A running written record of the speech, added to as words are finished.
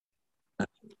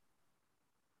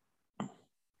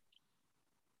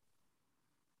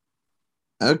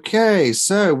Okay,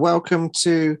 so welcome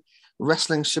to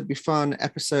Wrestling Should Be Fun,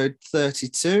 episode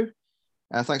 32.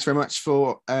 Thanks very much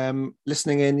for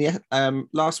listening in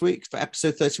last week for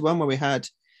episode 31, where we had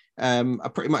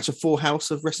pretty much a full house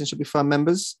of Wrestling Should Be Fun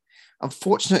members.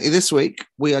 Unfortunately, this week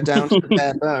we are down to the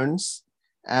bare bones,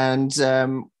 and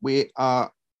we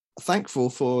are thankful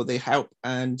for the help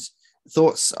and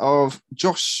thoughts of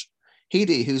Josh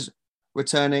Heady, who's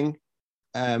returning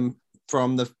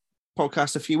from the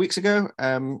podcast a few weeks ago.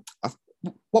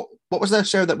 What was that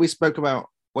show that we spoke about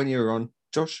when you were on,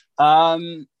 Josh? I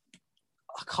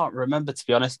can't remember, to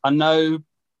be honest. I know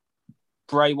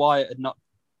Bray Wyatt had not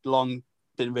long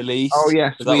been released. Oh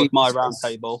yes, that was my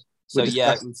roundtable. So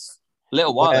yeah, it was a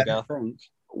little while ago, I think.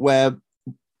 Where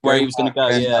he was going to go,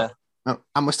 yeah.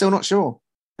 And we're still not sure.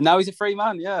 And now he's a free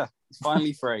man, yeah. He's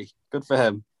finally free. Good for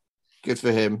him. Good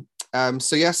for him.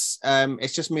 So yes,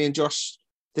 it's just me and Josh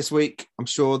this week. I'm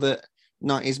sure that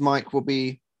 90s Mike will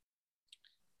be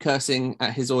cursing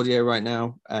at his audio right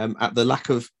now at the lack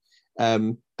of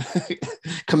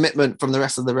commitment from the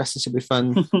rest of the Wrestling Should Be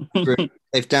Fun group.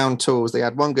 They've downed tools. They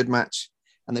had one good match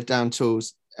and they've downed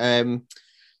tools.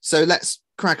 So let's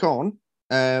crack on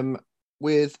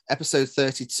with episode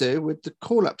 32 with the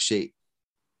call-up sheet.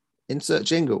 Insert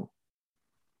jingle.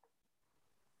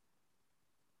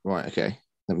 Right, okay.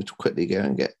 Let me quickly go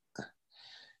and get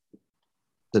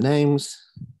the names.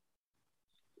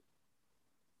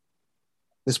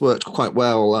 This worked quite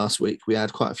well last week. We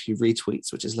had quite a few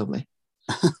retweets, which is lovely.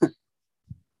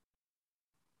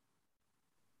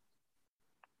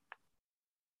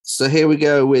 So here we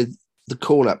go with the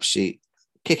call-up sheet,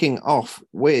 kicking off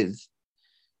with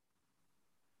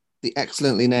the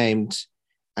excellently named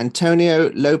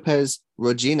Antonio Lopez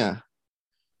Regina,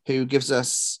 who gives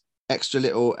us extra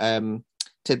little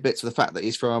tidbits for the fact that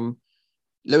he's from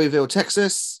Louisville,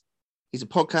 Texas. He's a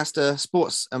podcaster,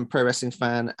 sports and pro wrestling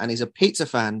fan, and he's a pizza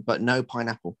fan, but no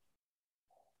pineapple.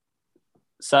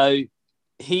 So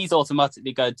he's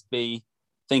automatically going to be,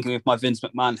 thinking with my Vince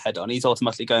McMahon head on, he's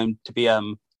automatically going to be,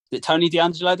 is it Tony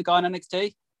D'Angelo, the guy in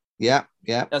NXT? Yeah.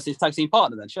 That's his tag team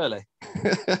partner then, surely.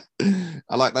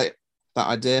 I like that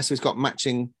idea. So he's got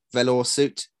matching velour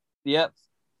suit. Yep.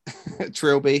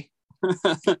 Trilby.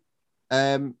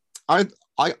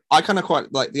 I kind of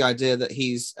quite like the idea that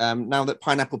he's now that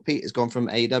Pineapple Pete has gone from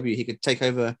AEW, he could take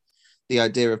over the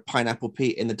idea of Pineapple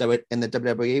Pete in the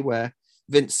WWE, where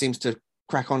Vince seems to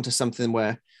crack onto something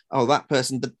where, oh, that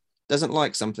person doesn't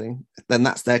like something, then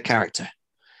that's their character.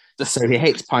 So he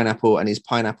hates pineapple and he's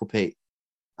Pineapple Pete.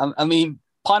 I mean,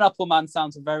 Pineapple Man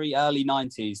sounds a very early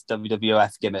 90s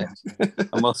WWF gimmick,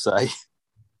 I must say.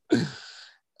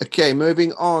 Okay,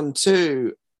 moving on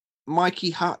to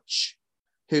Mikey Hutch,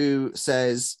 who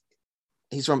says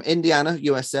he's from Indiana,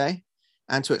 USA,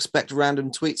 and to expect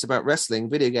random tweets about wrestling,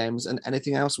 video games, and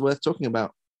anything else worth talking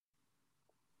about.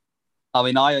 I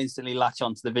mean, I instantly latch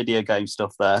onto the video game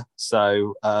stuff there.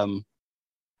 So,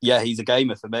 yeah, he's a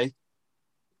gamer for me.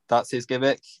 That's his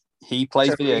gimmick. He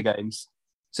plays video games.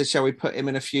 So shall we put him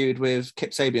in a feud with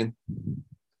Kip Sabian?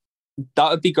 That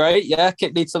would be great, yeah.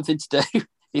 Kip needs something to do.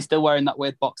 He's still wearing that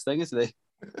weird box thing, isn't he?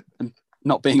 And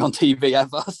not being on TV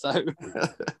ever, so...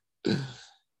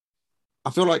 I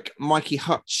feel like Mikey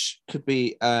Hutch could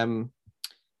be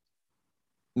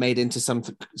made into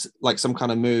something like some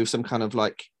kind of move, some kind of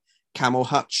like Camel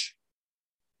Hutch.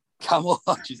 Camel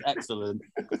Hutch is excellent.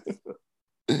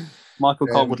 Michael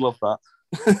Cole would love that.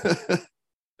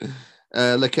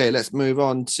 Okay, let's move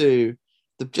on to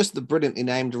the brilliantly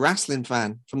named wrestling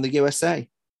fan from the USA.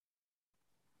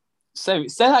 So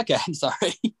say that again,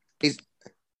 sorry.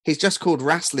 He's just called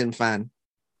wrestling fan.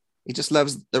 He just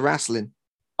loves the wrestling.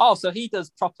 Oh, so he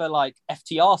does proper like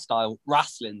FTR style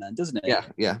wrestling then, doesn't he?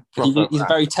 Yeah. He's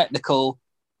very technical.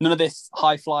 None of this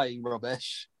high flying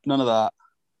rubbish. None of that.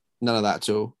 None of that at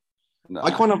all. No.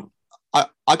 I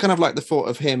kind of like the thought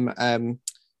of him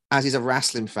as he's a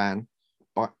wrestling fan,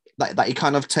 but that he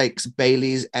kind of takes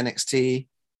Bayley's NXT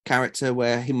character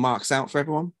where he marks out for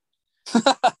everyone.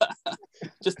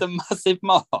 Just a massive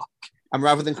mark. And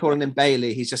rather than calling him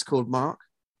Bayley, he's just called Mark.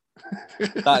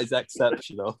 That is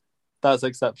exceptional. That's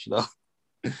exceptional.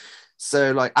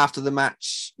 So, like after the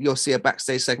match, you'll see a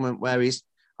backstage segment where he's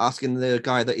asking the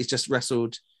guy that he's just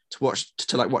wrestled to watch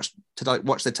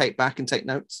the tape back and take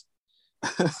notes.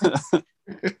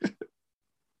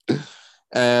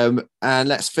 And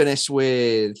let's finish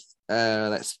with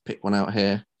let's pick one out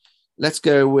here. Let's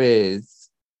go with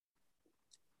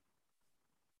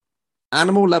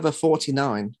Animal Lover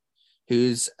 49,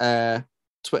 whose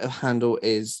Twitter handle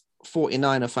is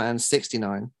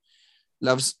 49erfan69.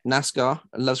 Loves NASCAR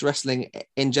and loves wrestling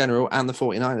in general and the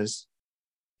 49ers.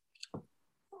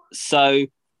 So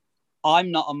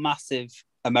I'm not a massive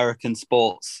American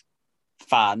sports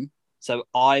fan, so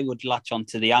I would latch on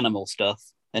to the animal stuff.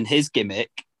 And his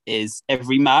gimmick is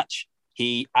every match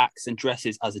he acts and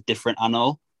dresses as a different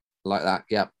animal. Like that,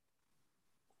 yeah.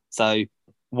 So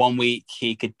one week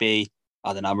he could be,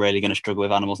 I don't know, I'm really going to struggle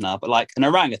with animals now, but like an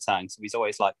orangutan. So he's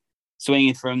always like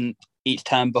swinging from each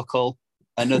turnbuckle.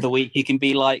 Another week he can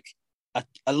be like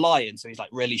a lion. So he's like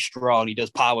really strong. He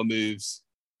does power moves.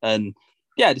 And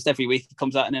yeah, just every week he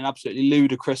comes out in an absolutely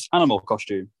ludicrous animal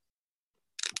costume.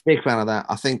 Big fan of that.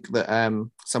 I think that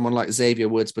someone like Xavier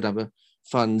Woods would have a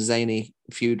fun, zany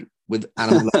feud with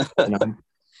animal.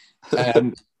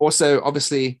 Also,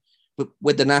 obviously,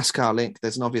 with the NASCAR link,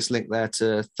 there's an obvious link there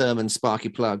to Thurman Sparky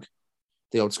Plug,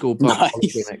 the old school Bob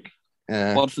gimmick.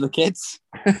 One for the kids.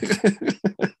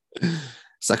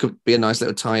 So that could be a nice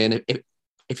little tie-in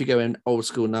if you go in old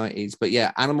school 90s. But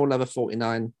yeah, Animal Lover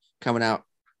 49 coming out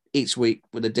each week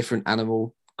with a different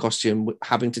animal costume,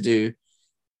 having to do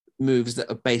moves that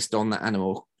are based on that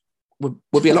animal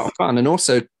would be a lot of fun, and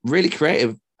also really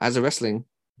creative as a wrestling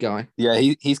guy. Yeah,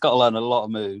 he's got to learn a lot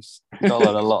of moves.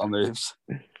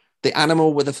 The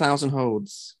animal with 1,000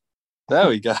 holds. There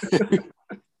we go.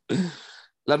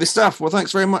 Lovely stuff. Well,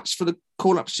 thanks very much for the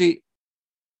call-up sheet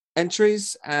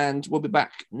entries, and we'll be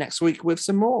back next week with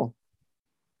some more.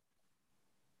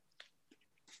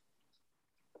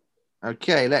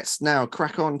 Okay, let's now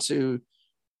crack on to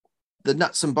the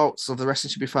nuts and bolts of the Wrestling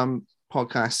Should Be Fun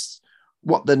podcast.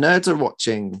 What the nerds are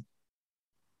watching.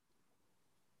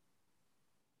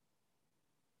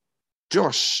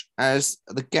 Josh, as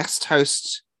the guest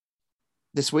host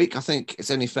this week, I think it's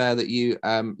only fair that you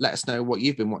let us know what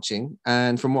you've been watching.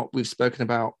 And from what we've spoken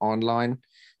about online,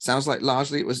 sounds like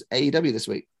largely it was AEW this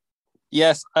week.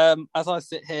 Yes, as I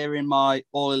sit here in my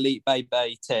All Elite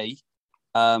Baby tee,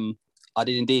 I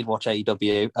did indeed watch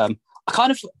AEW.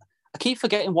 I keep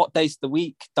forgetting what days of the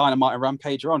week Dynamite and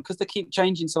Rampage are on because they keep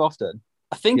changing so often.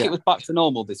 I think it was back to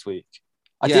normal this week.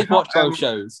 I did watch both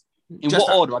shows. In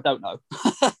what order, I don't know.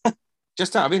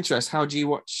 Just out of interest, how do you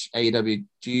watch AEW?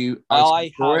 Do you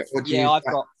I've got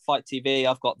Fight TV.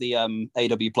 I've got the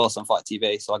AEW Plus on Fight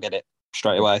TV, so I get it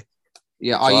straight away.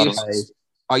 Yeah, so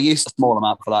I used a small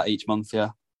amount for that each month. Yeah,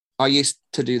 I used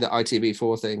to do the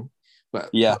ITV4 thing, but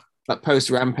yeah, like post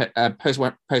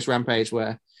Rampage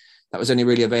where that was only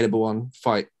really available on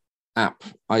Fight app.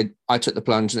 I took the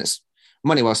plunge, and it's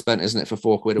money well spent, isn't it, for £4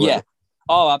 or whatever? Yeah.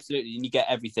 Oh, absolutely. And you get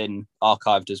everything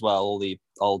archived as well, all the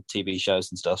old TV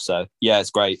shows and stuff. So yeah,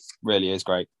 it's great. Really is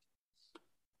great.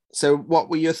 So what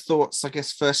were your thoughts? I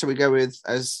guess first, shall we go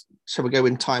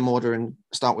in time order and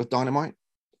start with Dynamite?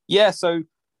 Yeah. So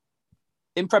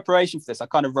in preparation for this, I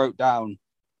kind of wrote down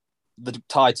the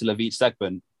title of each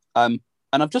segment. And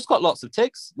I've just got lots of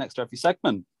ticks next to every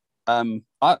segment.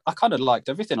 I kind of liked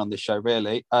everything on this show,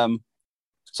 really.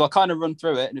 So I kind of run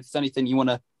through it. And if there's anything you want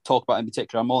to talk about in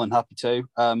particular, I'm more than happy to.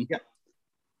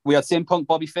 We had CM Punk,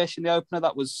 Bobby Fish in the opener.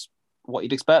 That was what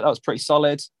you'd expect. That was pretty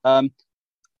solid.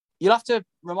 You'll have to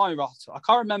remind me, Ross. I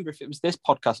can't remember if it was this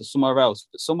podcast or somewhere else,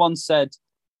 but someone said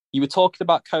you were talking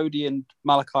about Cody and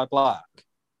Malachi Black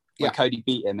when Cody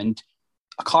beat him, and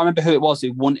I can't remember who it was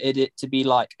who wanted it to be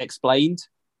like explained.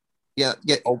 Yeah,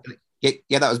 that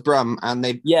was Brum, and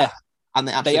they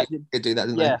absolutely did do that,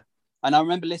 didn't they? Yeah, and I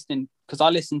remember listening because I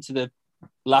listened to the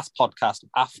last podcast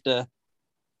after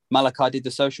Malachi did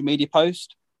the social media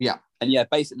post. Yeah, and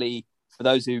basically for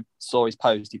those who saw his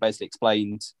post, he basically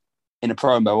explained in a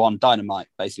promo on Dynamite,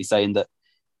 basically saying that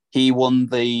he won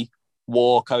the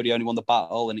war, Cody only won the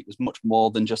battle, and it was much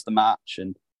more than just the match,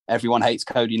 and everyone hates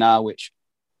Cody now, which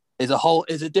is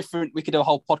a different. We could do a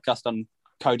whole podcast on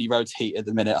Cody Rhodes heat at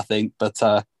the minute, I think. But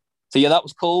so yeah, that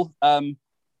was cool.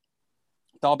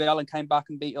 Darby Allin came back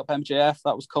and beat up MJF.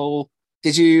 That was cool.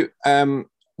 Did you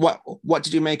what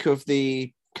did you make of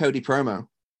the Cody promo?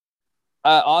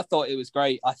 I thought it was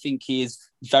great. I think he is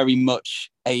very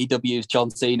much AEW's John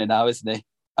Cena now, isn't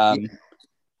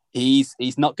he?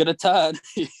 He's not going to turn.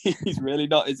 He's really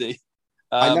not, is he?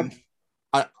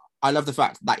 I love the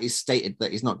fact that he's stated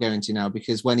that he's not going to now,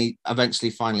 because when he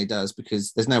eventually finally does,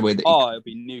 because there's no way that it'll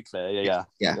be nuclear.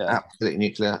 Yeah, absolutely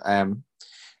nuclear.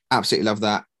 Absolutely love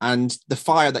that. And the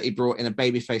fire that he brought in a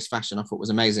babyface fashion, I thought was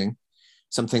amazing.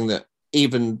 Something that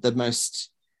even the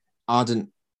most ardent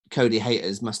Cody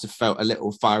haters must have felt a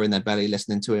little fire in their belly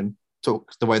listening to him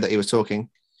talk the way that he was talking.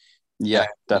 Yeah,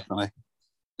 definitely.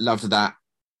 Loved that.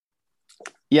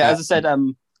 Yeah, as I said,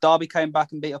 Darby came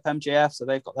back and beat up MJF, so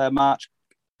they've got their match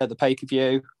at the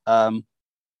pay-per-view.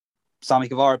 Sammy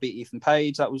Guevara beat Ethan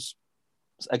Page. That was,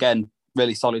 again,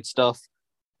 really solid stuff.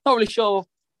 Not really sure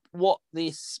what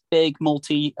this big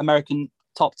multi-American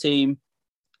top team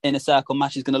Inner Circle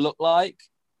match is going to look like.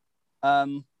 But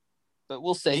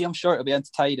we'll see. I'm sure it'll be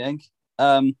entertaining.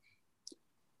 What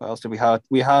else did we have?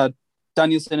 We had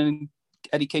Danielson and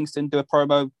Eddie Kingston do a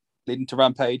promo leading to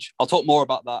Rampage. I'll talk more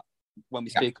about that when we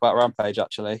speak about Rampage,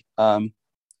 actually.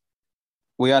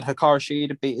 We had Hikaru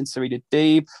Shida beating Serena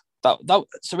Deeb. That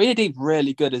Serena Deeb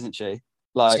really good, isn't she?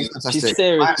 Like, she's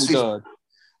seriously good.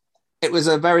 It was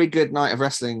a very good night of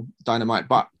wrestling, Dynamite,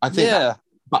 but I think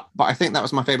but I think that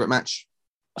was my favorite match.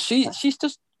 She's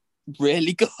just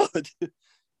really good.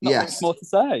 Not much more to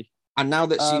say. And now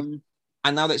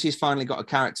that she's finally got a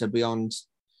character beyond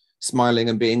smiling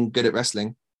and being good at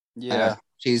wrestling,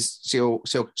 she'll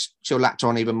latch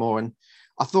on even more. And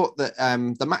I thought that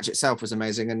the match itself was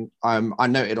amazing, and I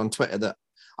noted on Twitter that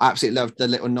I absolutely loved the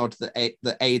little nod that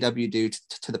AEW do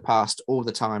to the past all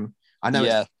the time. I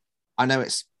know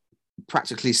it's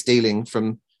practically stealing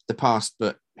from the past,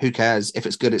 but who cares? If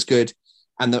it's good, it's good.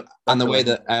 And the way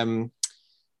that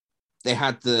they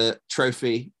had the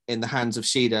trophy in the hands of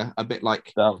Shida, a bit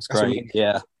like that was great.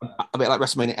 Yeah, a bit like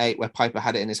WrestleMania 8, where Piper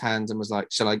had it in his hands and was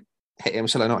like, "Shall I hit him?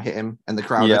 Shall I not hit him?" And the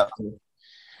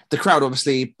crowd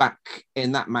obviously back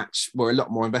in that match were a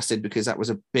lot more invested because that was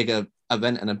a bigger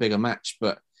event and a bigger match.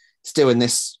 But still, in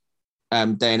this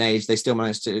day and age, they still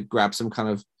managed to grab some kind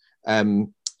of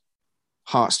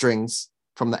heartstrings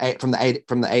from the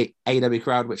AEW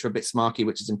crowd, which were a bit smarky,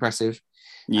 which is impressive.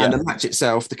 Yeah. And the match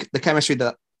itself, the chemistry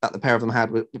that the pair of them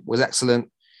had was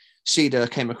excellent. Shida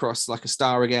came across like a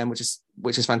star again, which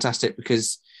is fantastic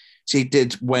because she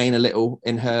did wane a little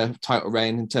in her title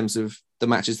reign in terms of the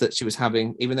matches that she was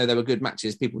having. Even though they were good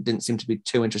matches, people didn't seem to be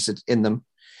too interested in them.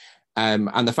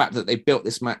 And the fact that they built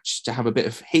this match to have a bit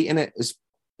of heat in it is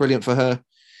brilliant for her.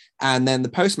 And then the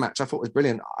post-match I thought was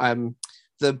brilliant.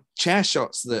 The chair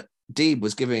shots that Deeb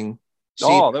was giving. They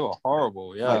were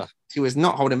horrible. Yeah. Like, she was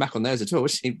not holding back on those at all,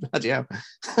 was she? Bloody hell.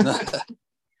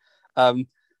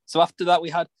 So after that,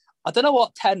 we had, I don't know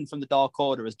what 10 from the Dark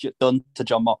Order has done to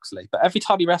Jon Moxley, but every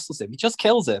time he wrestles him, he just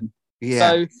kills him. Yeah.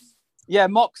 So, yeah,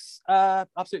 Mox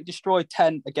absolutely destroyed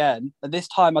 10 again. And this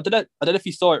time, I don't know if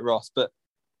you saw it, Ross, but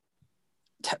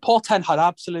poor 10 had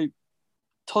absolute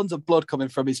tons of blood coming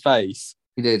from his face.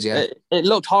 He did, yeah. It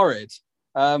looked horrid.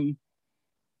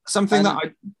 Something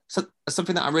that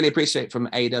I really appreciate from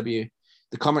AEW,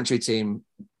 the commentary team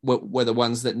were the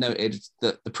ones that noted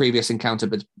that the previous encounter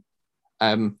between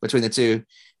the two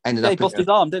ended up. He busted his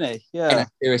arm, didn't he? Yeah. In a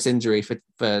serious injury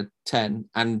for 10.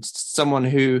 And someone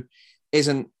who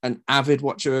isn't an avid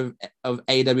watcher of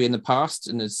AEW in the past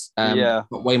and has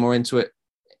got way more into it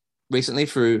recently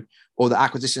through all the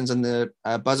acquisitions and the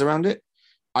buzz around it.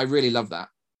 I really love that.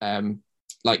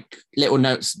 Like little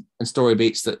notes and story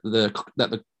beats that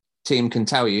the team can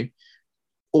tell you,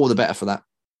 all the better for that.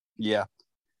 Yeah.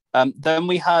 Then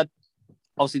we had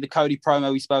obviously the Cody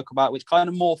promo we spoke about, which kind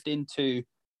of morphed into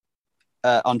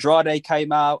Andrade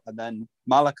came out, and then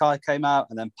Malachi came out,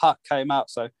 and then Pat came out.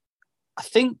 So I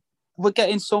think we're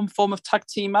getting some form of tag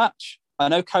team match. I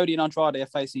know Cody and Andrade are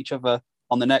facing each other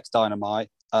on the next Dynamite.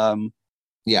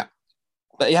 Yeah.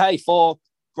 But hey, 4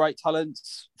 great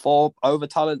talents, 4 over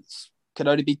talents can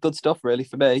only be good stuff, really,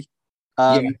 for me.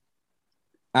 And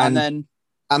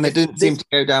they didn't seem to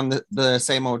go down the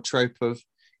same old trope of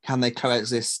can they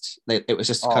coexist. It was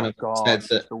just kind of said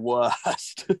that the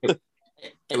worst.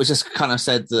 it was just kind of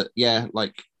said that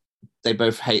like they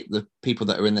both hate the people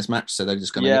that are in this match, so they're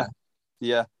just going to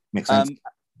makes sense.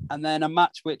 And then a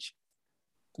match which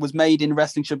was made in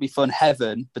Wrestling Should Be Fun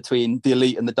heaven between the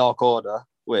Elite and the Dark Order,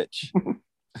 which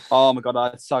oh my god, I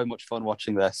had so much fun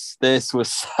watching this. This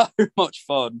was so much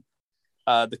fun.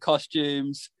 The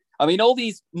costumes. I mean, all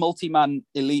these multi-man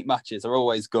Elite matches are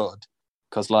always good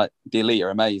because, like, the Elite are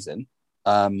amazing.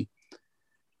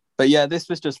 But yeah, this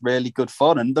was just really good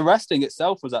fun, and the wrestling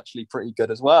itself was actually pretty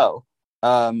good as well.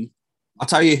 I'll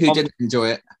tell you who didn't enjoy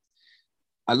it.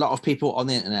 A lot of people on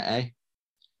the internet, eh?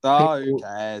 Oh, who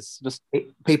cares? Just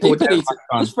people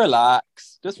just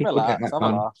relax. Just relax. Have a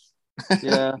laugh.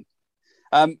 Yeah.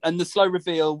 And the slow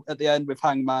reveal at the end with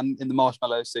Hangman in the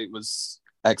marshmallow suit was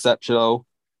exceptional.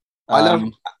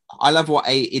 I love what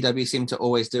AEW seem to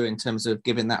always do in terms of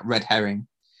giving that red herring,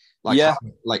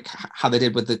 how they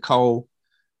did with the Cole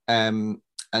and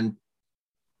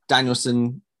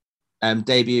Danielson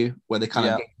debut, where they kind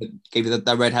of gave you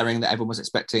the red herring that everyone was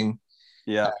expecting.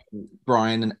 Yeah,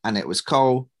 Brian and it was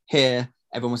Cole. Here,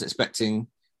 everyone was expecting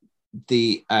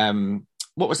the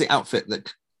what was the outfit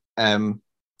that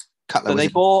Cutler? So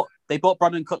they bought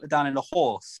Brandon Cutler down in a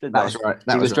horse, didn't they? That was right.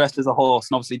 He was dressed as a horse,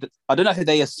 and obviously, I don't know who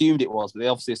they assumed it was, but they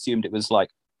obviously assumed it was like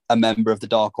a member of the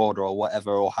Dark Order or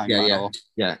whatever, or Hangman.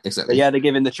 Yeah, exactly. But yeah, they're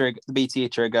giving the BT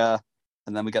trigger.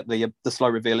 and then we get the slow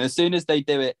reveal. And as soon as they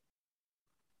do it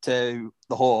to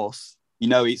the horse, you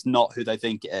know it's not who they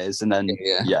think it is. And then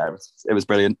it was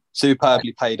brilliant,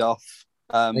 superbly paid off.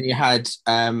 Then you had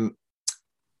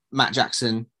Matt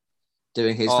Jackson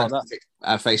doing his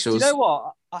facials. Do you know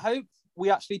what? I hope we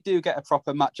actually do get a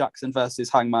proper Matt Jackson versus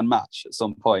Hangman match at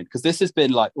some point, because this has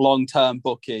been like long-term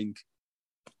booking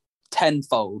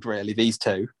tenfold, really, these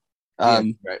two.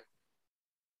 Right.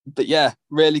 But yeah,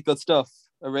 really good stuff.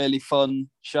 A really fun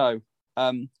show.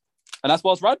 And that's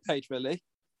what's Rampage, really.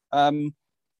 I'll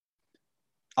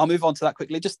move on to that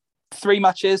quickly. Just 3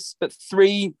 matches, but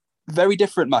 3 very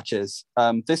different matches.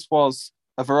 This was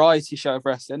a variety show of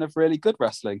wrestling, of really good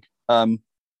wrestling.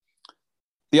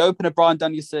 The opener, Bryan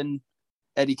Danielson,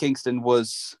 Eddie Kingston,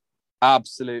 was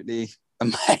absolutely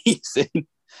amazing.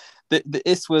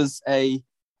 This was a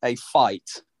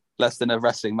fight, less than a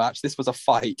wrestling match. This was a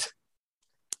fight.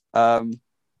 Danielson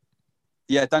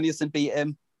beat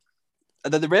him.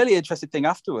 And then the really interesting thing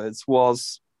afterwards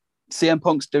was CM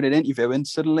Punk's doing an interview, and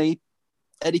suddenly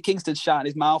Eddie Kingston's shouting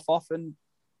his mouth off, and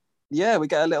we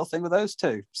get a little thing with those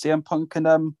two, CM Punk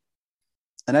and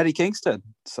Eddie Kingston.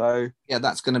 So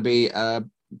that's going to be a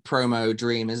promo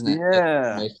dream, isn't it?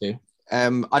 Yeah.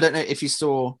 I don't know if you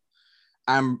saw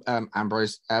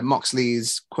Ambrose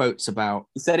Moxley's quotes about.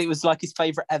 He said it was like his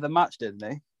favorite ever match, didn't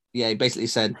he? Yeah, he basically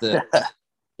said that.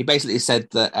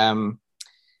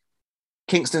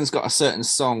 Kingston's got a certain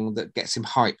song that gets him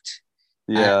hyped.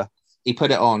 Yeah, he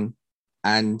put it on,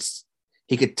 and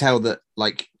he could tell that,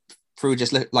 like, through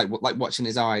just like watching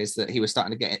his eyes, that he was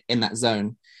starting to get in that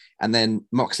zone. And then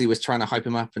Moxley was trying to hype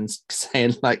him up and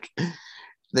saying, like,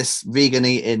 this vegan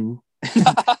eating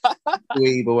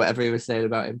dweeb or whatever he was saying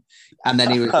about him. And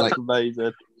then he was like,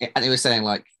 amazing. And he was saying,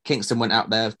 like, Kingston went out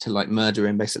there to, like, murder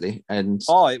him, basically. And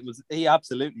he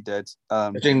absolutely did.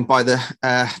 Judging by the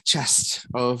chest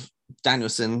of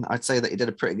Danielson, I'd say that he did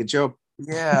a pretty good job.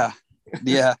 Yeah.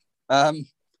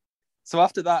 So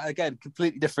after that, again,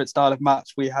 completely different style of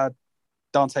match. We had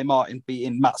Dante Martin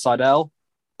beating Matt Sydal.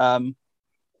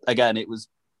 Again, it was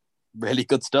really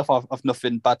good stuff. I've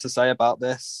nothing bad to say about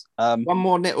this. One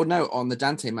more little note on the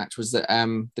Dante match was that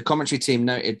the commentary team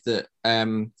noted that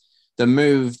the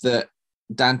move that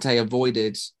Dante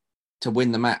avoided to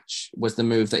win the match was the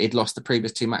move that he'd lost the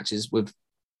previous 2 matches with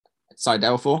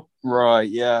Sydal for. Right,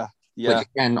 yeah. Which,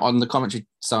 again, on the commentary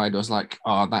side, was like,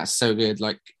 oh, that's so good.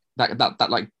 Like, that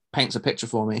like paints a picture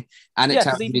for me. And it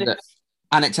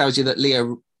tells you that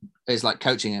Leo is, like,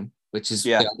 coaching him, which is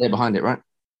the idea behind it, right?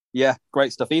 Yeah,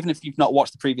 great stuff. Even if you've not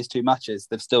watched the previous 2 matches,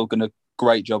 they've still done a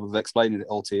great job of explaining it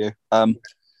all to you. And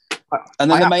then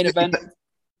the main event.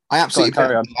 I absolutely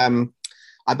carry on.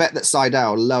 I bet that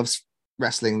Sydal loves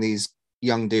wrestling these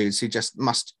young dudes who just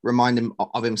must remind him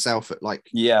of himself at, like,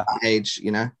 that age,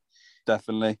 you know?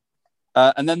 Definitely.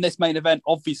 And then this main event,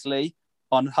 obviously,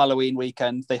 on Halloween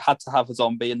weekend, they had to have a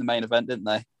zombie in the main event, didn't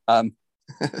they?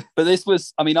 But this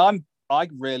was, I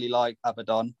really like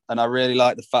Abaddon, and I really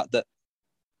like the fact that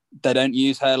they don't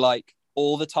use her, like,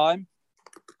 all the time.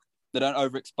 They don't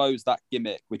overexpose that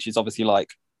gimmick, which is obviously, like,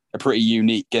 a pretty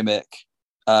unique gimmick.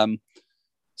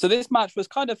 So this match was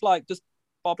kind of like just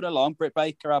bobbing along, Britt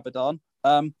Baker, Abaddon.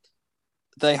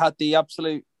 They had the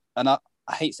absolute, and I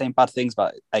hate saying bad things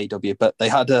about AEW, but they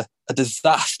had a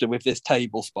disaster with this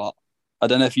table spot. I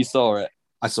don't know if you saw it.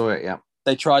 I saw it, yeah.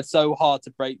 They tried so hard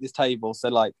to break this table. So,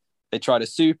 like, they tried a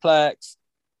suplex.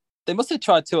 They must have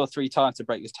tried 2 or 3 times to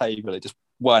break this table. It just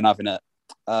weren't having it.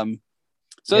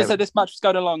 So this match was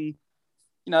going along,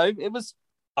 you know, it was,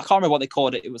 I can't remember what they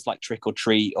called it. It was like trick or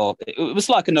treat, or it was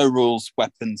like a no rules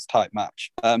weapons type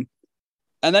match. And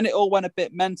then it all went a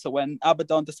bit mental when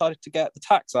Abaddon decided to get the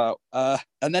tacks out.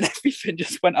 And then everything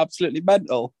just went absolutely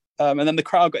mental. And then the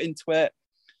crowd got into it.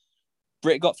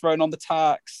 Britt got thrown on the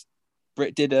tacks.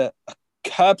 Britt did a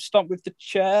curb stomp with the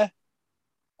chair.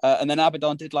 And then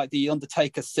Abaddon did, like, the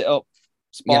Undertaker sit-up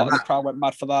spot, and the crowd went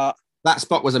mad for that. That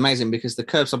spot was amazing because the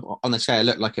curb stomp on the chair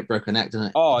looked like it broke a neck, didn't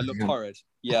it? Oh, it looked horrid.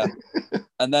 Yeah.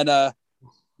 And then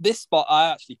this spot,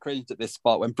 I actually cringed at this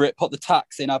spot when Britt put the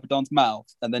tacks in Abaddon's mouth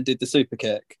and then did the super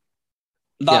kick.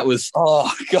 That was,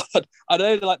 oh God. I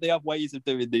know, like, they have ways of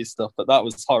doing these stuff, but that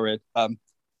was horrid. Some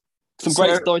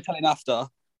great storytelling after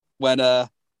when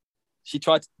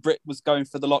Britt was going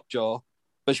for the lockjaw,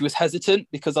 but she was hesitant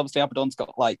because obviously Abaddon's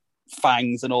got, like,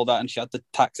 fangs and all that, and she had the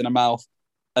tacks in her mouth,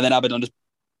 and then Abaddon just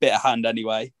bit her hand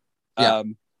anyway. Yeah.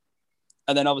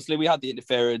 And then obviously we had the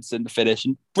interference and the finish,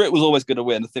 and Britt was always going to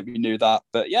win. I think we knew that.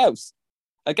 But yeah, it was,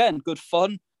 again, good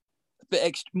fun. A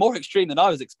bit more extreme than I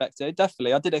was expecting.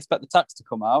 Definitely. I did expect the tacks to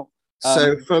come out.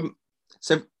 So for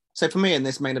me in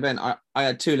this main event, I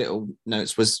had 2 little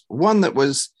notes. Was one that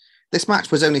was This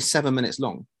match was only 7 minutes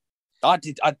long. I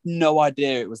had no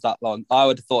idea it was that long. I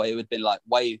would have thought it would have been like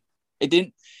way. It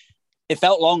didn't. It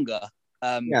felt longer.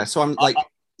 Yeah, so I'm like,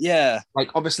 yeah,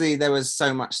 like obviously there was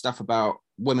so much stuff about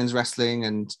women's wrestling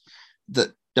and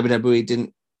that WWE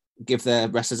didn't give their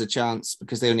wrestlers a chance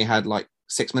because they only had like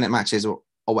 6-minute matches or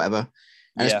whatever.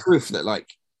 And it's proof that like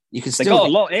you can still got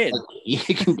a lot in. Like,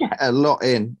 you can get a lot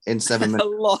in 7 minutes. A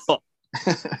lot.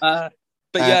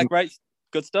 But yeah, great,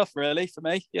 good stuff, really for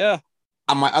me. Yeah.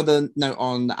 And my other note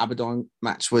on the Abaddon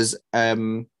match was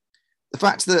the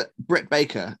fact that Britt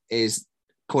Baker is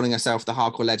calling herself the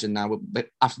hardcore legend now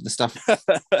after the stuff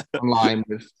online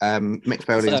with Mick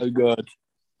Foley. So good.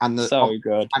 And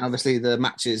good. And obviously the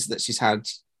matches that she's had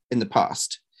in the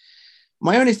past.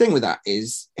 My only thing with that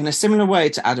is in a similar way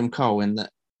to Adam Cole in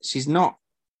that she's not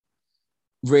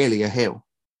really a heel.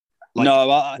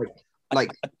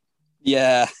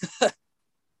 Yeah.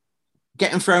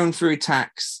 Getting thrown through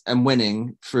tacks and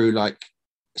winning through like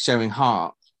showing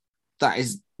heart, that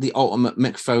is the ultimate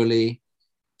Mick Foley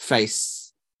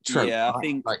face trope. Yeah, I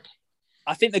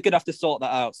think they're gonna have to sort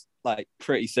that out like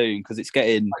pretty soon because it's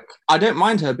getting. I don't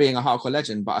mind her being a hardcore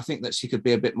legend, but I think that she could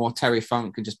be a bit more Terry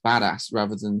Funk and just badass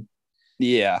rather than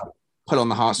pull on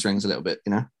the heartstrings a little bit,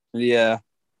 you know? Yeah,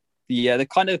 they've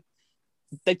kind of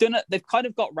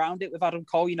got round it with Adam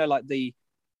Cole, you know, like the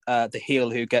heel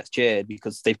who gets cheered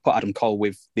because they've put Adam Cole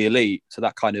with the Elite, so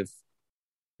that kind of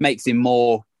makes him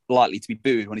more likely to be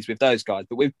booed when he's with those guys.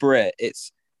 But with Britt, it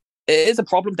is a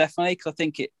problem definitely because I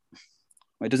think it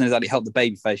doesn't exactly help the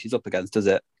babyface she's up against, does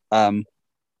it?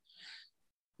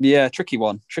 Tricky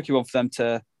one for them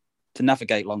to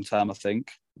navigate long term. I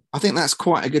think that's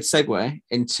quite a good segue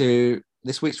into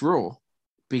this week's Raw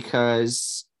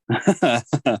because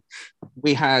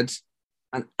we had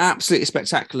an absolutely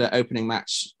spectacular opening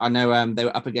match. I know they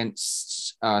were up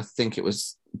against, I think it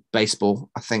was baseball,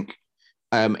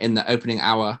 in the opening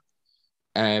hour.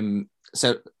 In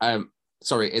the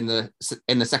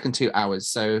second 2 hours.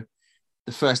 So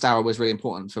the first hour was really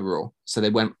important for Raw. So they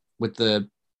went with the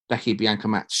Becky Bianca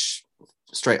match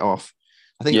straight off.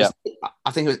 I think it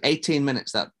was 18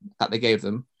 minutes that they gave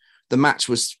them. The match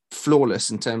was flawless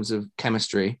in terms of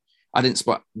chemistry. I didn't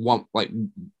spot one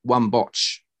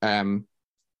botch. The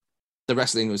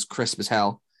wrestling was crisp as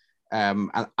hell. And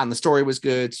the story was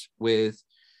good with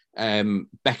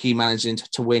Becky managing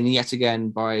to win yet again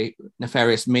by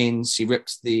nefarious means. She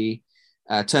ripped the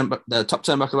top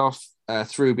turnbuckle off,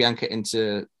 threw Bianca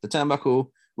into the turnbuckle,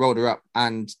 rolled her up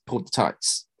and pulled the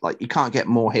tights. Like, you can't get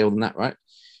more heel than that, right?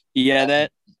 Yeah,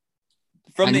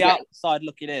 from the outside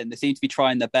looking in, they seem to be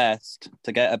trying their best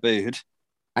to get her booed.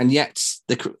 And yet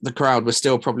the crowd was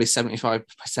still probably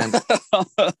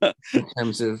 75% in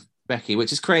terms of Becky,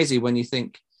 which is crazy when you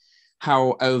think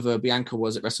how over Bianca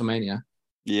was at WrestleMania.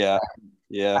 Yeah.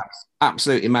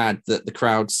 Absolutely mad that the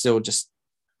crowd still just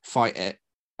fight it.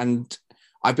 And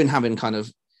I've been having kind of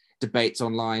debates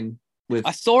online with...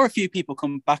 I saw a few people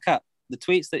come back at the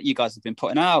tweets that you guys have been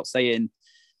putting out saying,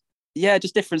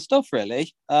 just different stuff,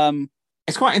 really.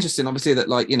 It's quite interesting, obviously, that,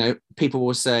 like, you know, people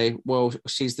will say, well,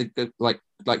 she's the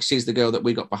she's the girl that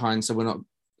we got behind, so we're not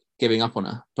giving up on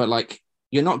her. But, like,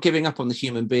 you're not giving up on the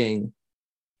human being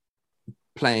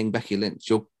playing Becky Lynch.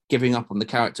 You're giving up on the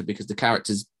character because the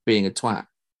character's being a twat.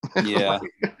 Yeah.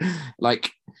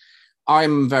 like,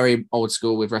 I'm very old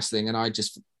school with wrestling, and I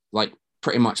just, like,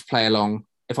 pretty much play along.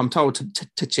 If I'm told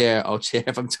to cheer, I'll cheer.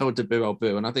 If I'm told to boo, I'll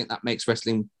boo. And I think that makes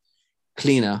wrestling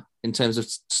cleaner in terms of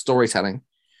storytelling.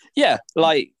 Yeah,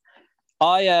 like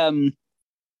the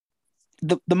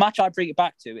match I bring it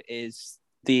back to is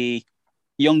the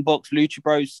Young Bucks Lucha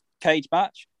Bros cage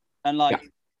match. And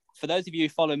for those of you who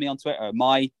follow me on Twitter,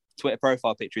 my Twitter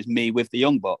profile picture is me with the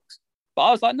Young Bucks. But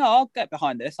I was like, no, I'll get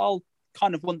behind this. I'll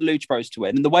kind of want the Lucha Bros to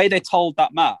win. And the way they told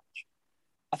that match,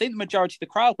 I think the majority of the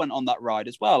crowd went on that ride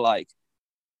as well. Like,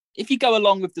 if you go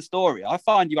along with the story, I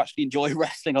find you actually enjoy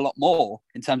wrestling a lot more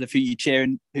in terms of who you cheer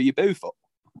and who you boo for.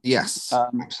 Yes,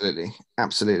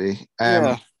 absolutely.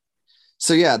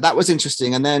 So yeah, that was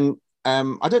interesting. And then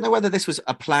I don't know whether this was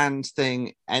a planned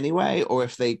thing anyway, or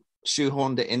if they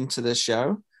shoehorned it into the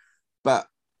show. But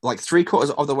like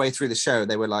 3/4 of the way through the show,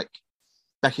 they were like,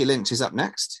 Becky Lynch is up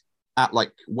next at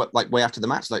way after the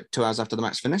match, like 2 hours after the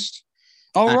match finished.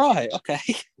 Oh, right, okay.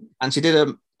 And she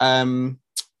did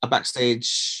a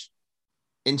backstage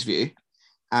interview,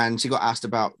 and she got asked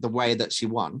about the way that she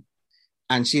won.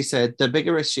 And she said the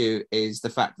bigger issue is the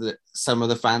fact that some of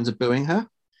the fans are booing her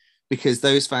because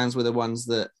those fans were the ones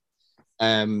that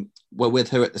were with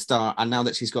her at the start. And now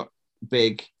that she's got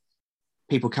big,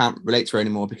 people can't relate to her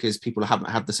anymore because people haven't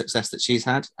had the success that she's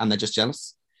had and they're just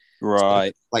jealous.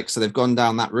 Right. So they've gone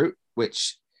down that route,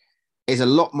 which is a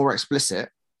lot more explicit.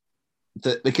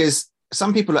 That because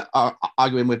some people are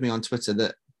arguing with me on Twitter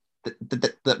that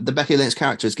the Becky Lynch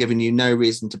character has given you no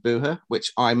reason to boo her,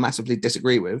 which I massively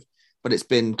disagree with. But it's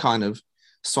been kind of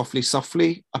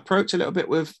softly approach a little bit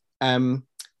with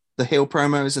the heel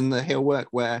promos and the heel work,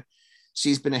 where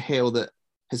she's been a heel that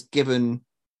has given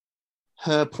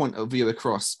her point of view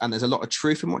across, and there's a lot of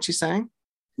truth in what she's saying.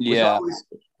 Yeah,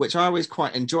 which I always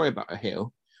quite enjoy about a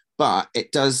heel, but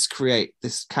it does create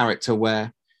this character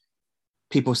where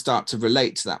people start to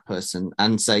relate to that person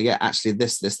and say, yeah, actually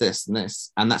this, and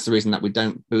this. And that's the reason that we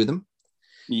don't boo them.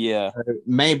 Yeah. So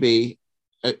maybe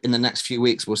in the next few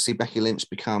weeks, we'll see Becky Lynch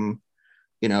become,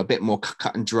 a bit more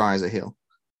cut and dry as a heel.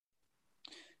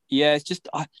 Yeah, it's just,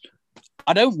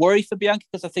 I don't worry for Bianca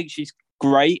because I think she's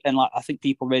great. And I think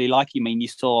people really like her. I mean, you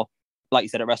saw, like you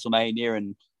said, at WrestleMania,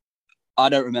 and I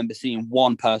don't remember seeing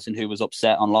one person who was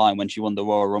upset online when she won the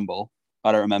Royal Rumble.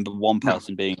 I don't remember one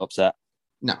person being upset.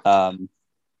 No.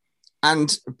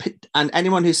 And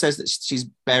anyone who says that she's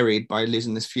buried by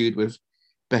losing this feud with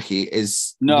Becky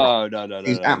is no.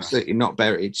 She's absolutely not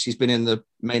buried. She's been in the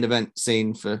main event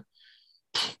scene for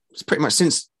pretty much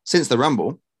since the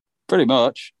Rumble. Pretty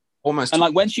much, almost.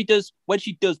 And when she does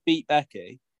beat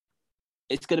Becky,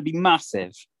 it's going to be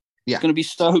massive. Yeah, it's going to be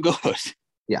so good.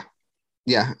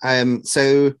 Yeah.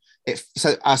 So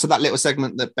that little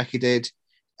segment that Becky did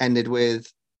ended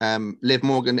with Liv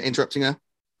Morgan interrupting her,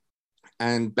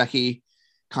 and Becky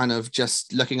kind of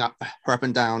just looking her up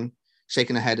and down,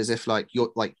 shaking her head as if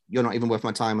you're not even worth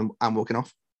my time, and I'm walking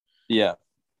off. Yeah.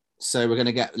 So we're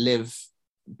gonna get Liv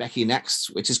Becky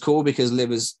next, which is cool because Liv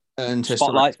has earned her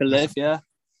spotlight for Liv. Yeah.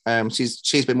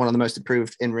 She's been one of the most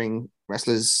improved in-ring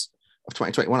wrestlers of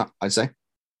 2021, I'd say.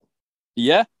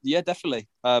 Yeah, definitely.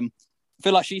 I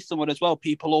feel like she's someone as well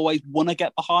people always want to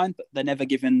get behind, but they're never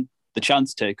given the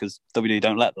chance to because WWE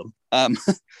don't let them.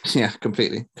 Yeah,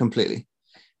 completely.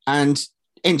 And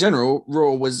in general,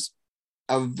 Raw was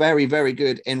a very, very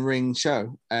good in-ring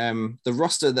show. The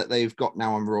roster that they've got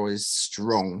now on Raw is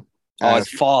strong.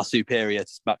 It's far superior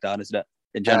to SmackDown, isn't it?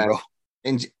 In general.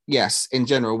 In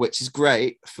general, which is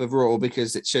great for Raw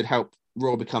because it should help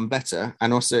Raw become better,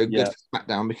 and also good for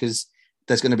SmackDown because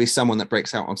there's going to be someone that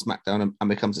breaks out on SmackDown and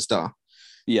becomes a star.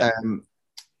 Yeah.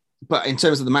 But in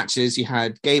terms of the matches, you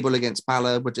had Gable against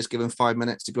Balor, were just given 5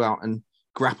 minutes to go out and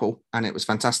grapple, and it was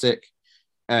fantastic.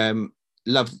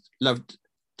 Loved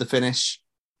the finish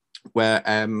where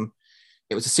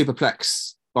it was a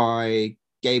superplex by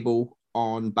Gable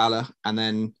on Balor, and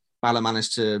then Balor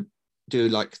managed to do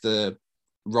the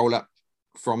roll up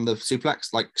from the suplex,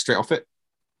 straight off it.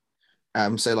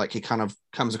 So he kind of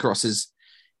comes across as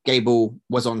Gable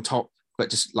was on top, but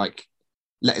just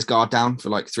let his guard down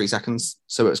for 3 seconds.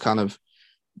 So it was kind of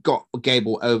got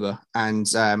Gable over, and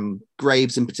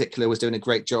Graves in particular was doing a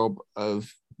great job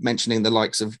of mentioning the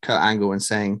likes of Kurt Angle and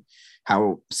saying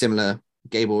how similar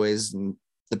Gable is and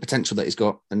the potential that he's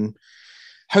got, and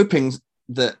hoping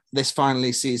that this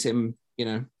finally sees him,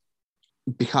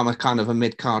 become a kind of a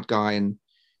mid-card guy and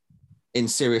in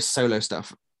serious solo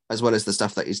stuff, as well as the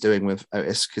stuff that he's doing with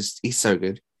Otis, because he's so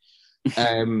good.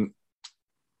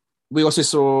 We also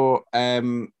saw a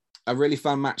really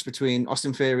fun match between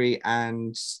Austin Theory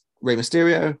and Rey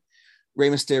Mysterio. Rey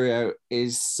Mysterio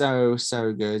is so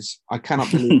good. I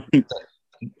cannot believe that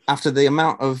after the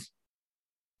amount of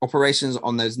operations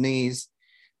on those knees,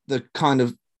 the kind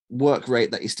of work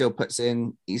rate that he still puts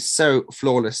in, he's so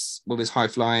flawless with his high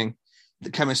flying. The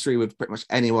chemistry with pretty much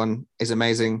anyone is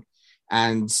amazing.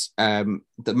 And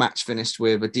the match finished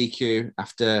with a DQ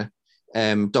after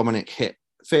Dominic hit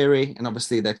Theory, and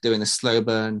obviously they're doing a slow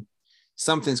burn.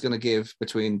 Something's going to give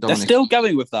between Dominic. They're still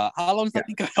going with that. How long has that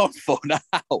been going on for now?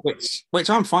 Which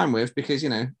I'm fine with because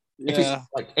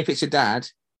if it's your dad,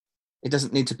 it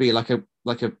doesn't need to be like a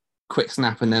quick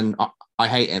snap and then I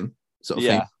hate him sort of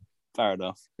thing. Yeah, fair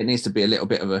enough. It needs to be a little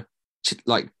bit of a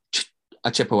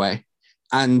chip away.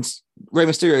 And Rey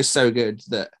Mysterio is so good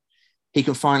that he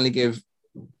can finally give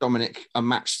Dominic a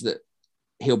match that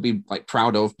he'll be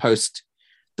proud of post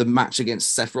the match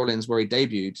against Seth Rollins where he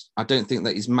debuted. I don't think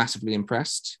that he's massively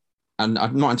impressed, and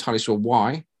I'm not entirely sure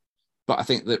why, but I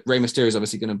think that Rey Mysterio is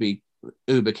obviously going to be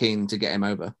uber keen to get him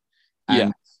over.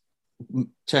 And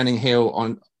turning heel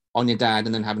on your dad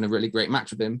and then having a really great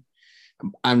match with him,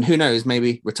 and who knows,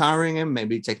 maybe retiring him,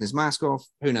 maybe taking his mask off,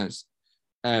 who knows.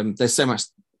 There's so much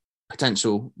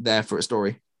potential there for a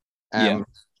story. And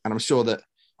I'm sure that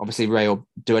obviously Ray will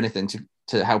do anything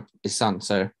to help his son,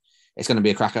 so it's going to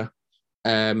be a cracker.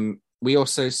 We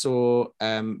also saw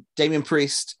Damian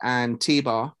Priest and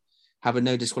T-Bar have a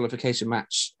no disqualification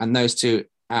match, and those two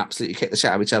absolutely kicked the shit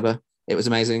out of each other. It was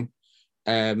amazing.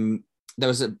 there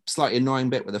was a slightly annoying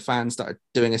bit where the fans started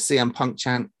doing a CM Punk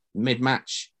chant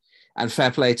mid-match, and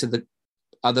fair play to the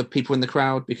other people in the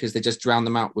crowd because they just drowned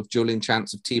them out with dueling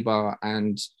chants of T-Bar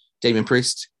and Damian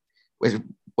Priest,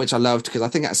 which I loved because I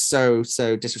think that's so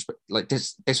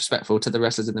disrespectful to the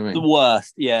wrestlers in the ring. The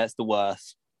worst. Yeah, it's the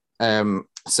worst.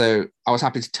 So I was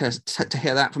happy to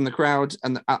hear that from the crowd,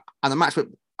 and the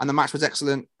match was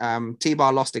excellent.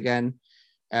 T-Bar lost again,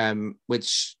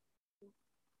 which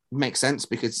makes sense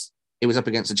because it was up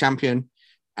against a champion,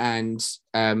 and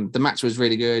the match was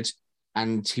really good.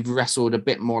 And he wrestled a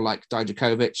bit more like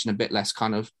Dijakovic and a bit less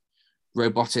kind of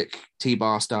robotic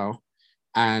T-Bar style.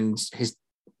 And his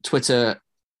Twitter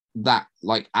that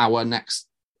like hour next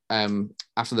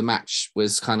after the match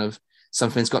was kind of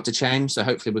something's got to change. So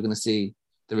hopefully we're going to see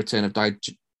the return of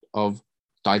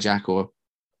Dijak, or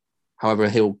however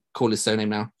he'll call his surname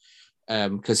now,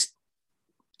 because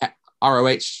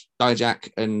ROH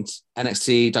Dijak and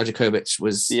NXT Dijakovic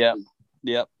was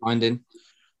binding.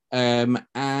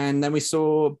 And then we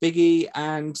saw Biggie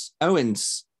and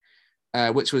Owens,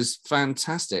 which was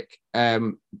fantastic.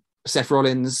 Seth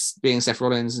Rollins being Seth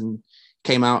Rollins and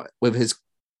came out with his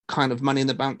kind of Money in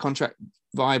the Bank contract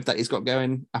vibe that he's got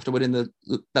going after winning the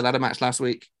ladder match last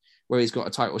week, where he's got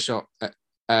a title shot at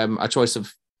a choice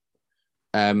of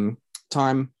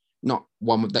time, not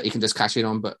one that he can just cash in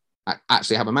on, but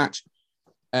actually have a match.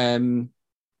 And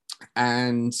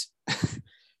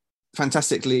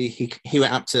fantastically, he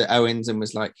went up to Owens and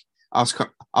was like, I'll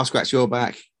scratch your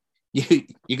back, you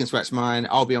can scratch mine,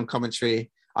 I'll be on commentary,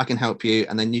 I can help you,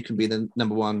 and then you can be the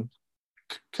number one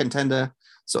contender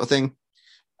sort of thing.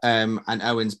 And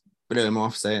Owens blew him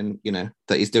off, saying,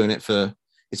 that he's doing it for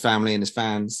his family and his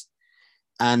fans.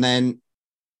 And then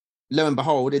lo and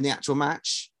behold, in the actual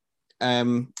match,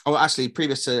 actually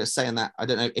previous to saying that, I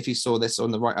don't know if you saw this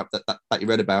on the write-up that you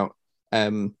read about,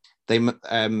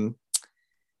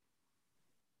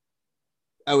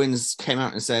 Owens came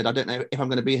out and said, I don't know if I'm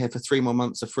going to be here for 3 more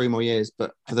months or 3 more years,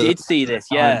 but I did see this.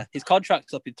 Yeah, his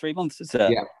contract's up in 3 months, isn't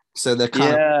it? Yeah. So they're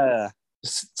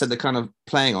kind of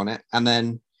playing on it. And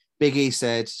then Biggie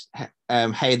said,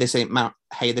 "Hey, this ain't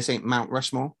Mount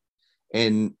Rushmore."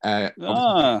 In there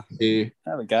we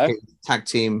go. Tag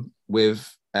team with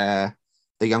the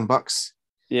Young Bucks.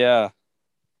 Yeah.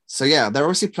 So yeah, they're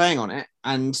obviously playing on it,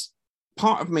 and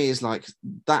part of me is like,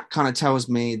 that kind of tells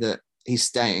me that he's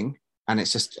staying. And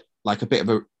it's just like a bit of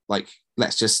a, like,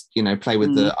 let's just, play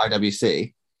with the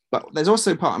IWC. But there's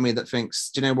also part of me that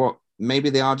thinks, do you know what? Maybe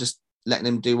they are just letting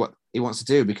him do what he wants to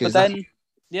do, because that's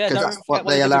what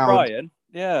they allowed Brian.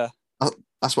 Yeah.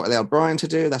 That's what they allowed Brian to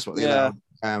do. That's what they allowed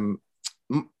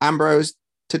Ambrose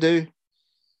to do.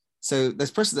 So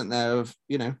there's precedent there of,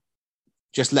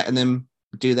 just letting them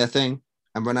do their thing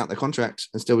and run out their contract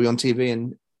and still be on TV.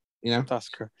 And,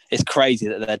 it's crazy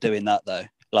that they're doing that though.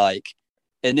 Like,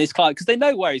 and it's kind of, because they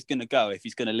know where he's going to go if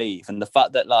he's going to leave. And the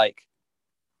fact that, like,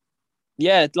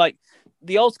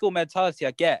 the old school mentality,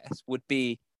 I guess, would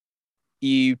be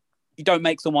you don't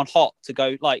make someone hot to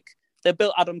go, like, they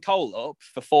built Adam Cole up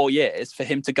for 4 years for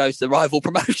him to go to the rival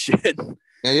promotion.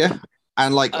 Yeah.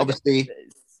 And, like, obviously...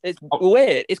 It's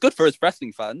weird. It's good for us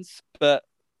wrestling fans, but,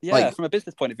 from a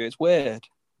business point of view, it's weird.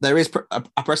 There is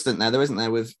a precedent there, isn't there,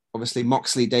 with, obviously,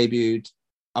 Moxley debuted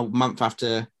a month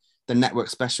after the network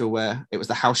special where it was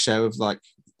the house show of like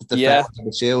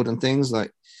the Shield and things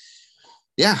like,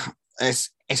 it's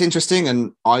interesting,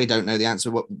 and I don't know the answer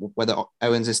whether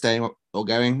Owens is staying or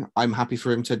going. I'm happy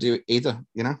for him to do either,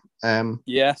 same.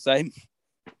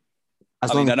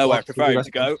 As long as I know where I prefer him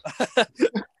to go.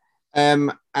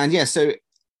 So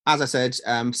as I said,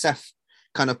 Seth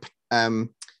kind of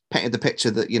painted the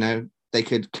picture that they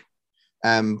could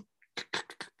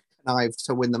connive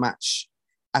to win the match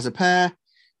as a pair.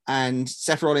 And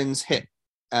Seth Rollins hit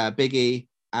Biggie,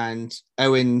 and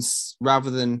Owens, rather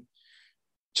than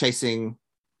chasing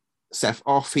Seth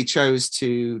off, he chose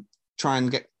to try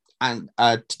and get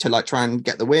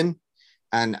the win.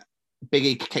 And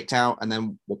Biggie kicked out and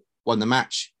then won the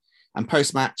match. And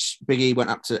post-match, Biggie went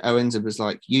up to Owens and was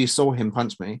like, "You saw him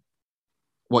punch me.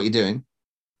 What are you doing?"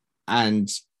 And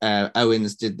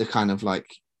Owens did the kind of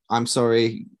like, "I'm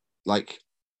sorry, like,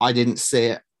 I didn't see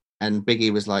it." And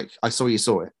Biggie was like, "I saw you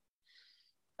saw it."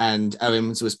 And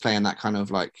Owens was playing that kind of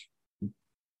like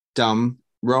dumb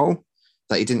role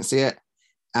that he didn't see it.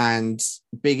 And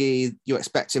Biggie, you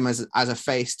expect him as a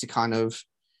face to kind of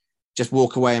just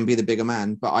walk away and be the bigger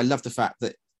man. But I love the fact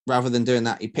that rather than doing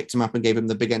that, he picked him up and gave him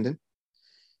the big ending.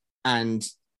 And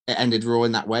it ended Raw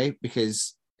in that way,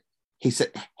 because he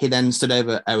then stood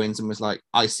over Owens and was like,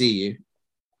 "I see you.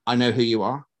 I know who you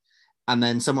are." And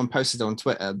then someone posted on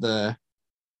Twitter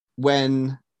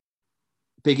when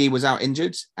Big E was out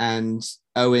injured, and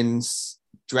Owens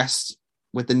dressed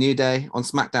with the New Day on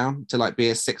SmackDown to like be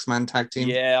a 6-man tag team.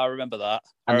 Yeah, I remember that.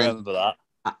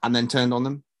 And then turned on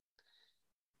them.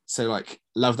 So like,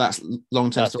 love that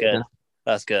long-term story.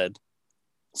 That's good.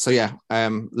 So yeah,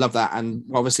 love that, and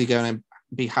obviously going to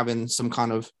be having some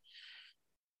kind of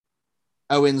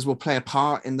Owens will play a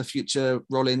part in the future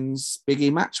Rollins Big E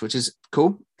match, which is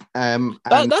cool.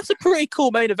 That's a pretty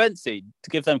cool main event scene, to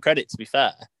give them credit, to be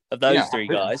fair, of those three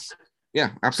guys.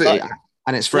 Yeah, absolutely.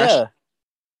 And it's fresh.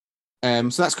 Yeah.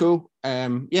 So that's cool.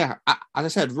 As I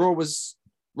said, Raw was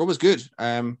good.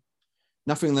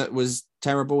 Nothing that was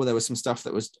terrible. There was some stuff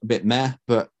that was a bit meh,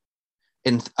 but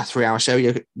in a 3-hour show,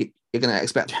 you're going to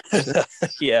expect to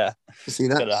see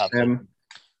that.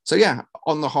 So yeah,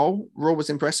 on the whole, Raw was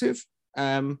impressive.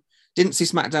 Didn't see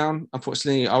SmackDown.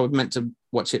 Unfortunately, I was meant to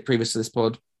watch it previous to this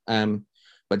pod,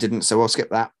 but didn't, so I'll skip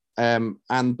that.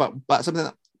 But something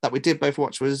that we did both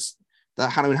watch was the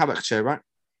Halloween Havoc show, right?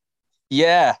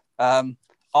 Yeah. I'm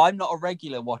not a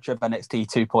regular watcher of NXT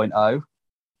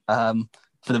 2.0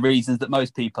 for the reasons that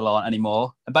most people aren't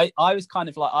anymore. But I was kind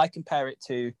of like, I compare it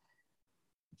to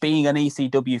being an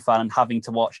ECW fan and having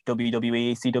to watch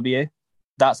WWE ECW.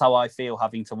 That's how I feel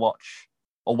having to watch,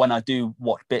 or when I do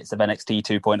watch bits of NXT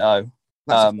 2.0.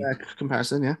 That's a fair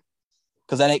comparison, yeah.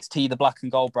 Because NXT, the black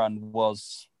and gold brand,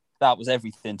 was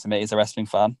everything to me as a wrestling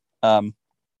fan. And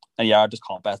yeah, I just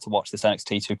can't bear to watch this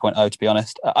NXT 2.0, to be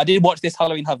honest. I did watch this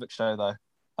Halloween Havoc show, though.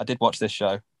 I did watch this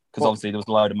show, because obviously there was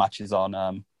a load of matches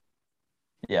on.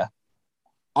 Yeah.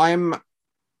 I'm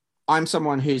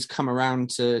someone who's come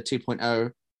around to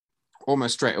 2.0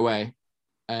 almost straight away,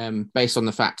 based on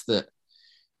the fact that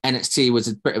NXT was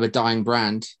a bit of a dying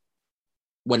brand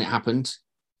when it happened.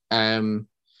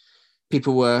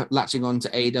 People were latching on to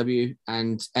AEW,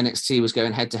 and NXT was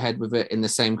going head to head with it in the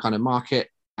same kind of market,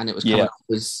 and it was kind of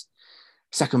was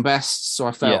second best. So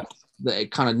I felt that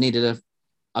it kind of needed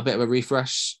a bit of a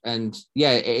refresh. And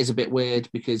yeah, it is a bit weird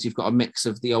because you've got a mix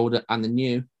of the old and the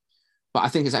new, but I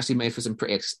think it's actually made for some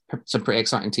pretty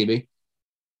exciting TV.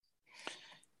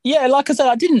 Yeah, like I said,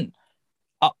 I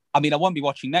won't be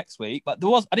watching next week, but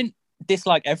I didn't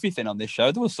dislike everything on this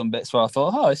show. There was some bits where I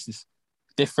thought, oh, this is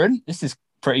different. This is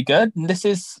pretty good. And this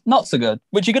is not so good,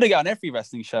 which you're going to get on every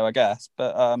wrestling show, I guess.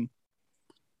 But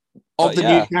of the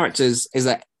new characters, is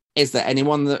there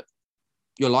anyone that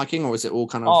you're liking, or is it all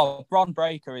kind of... Oh, Bron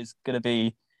Breakker is going to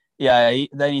be... Yeah,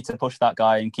 they need to push that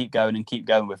guy and keep going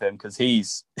with him, because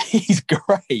he's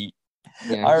great.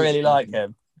 Yeah, I really like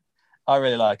him.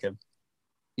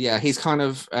 Yeah, he's kind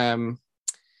of the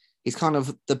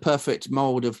perfect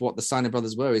mold of what the Steiner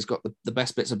brothers were. He's got the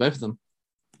best bits of both of them.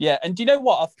 Yeah, and do you know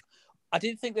what? I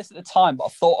didn't think this at the time, but I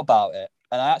thought about it,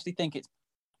 and I actually think it's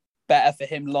better for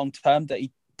him long term that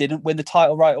he didn't win the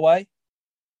title right away.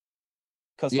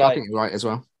 Because I think you're right as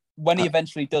well. When he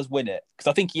eventually does win it, because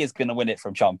I think he is going to win it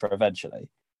from Ciampa eventually.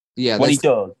 Yeah, when he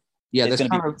does, it's going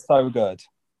to be so good.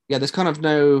 Yeah, there's kind of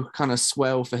no kind of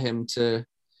swell for him to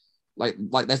like.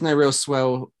 There's no real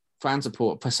swell fan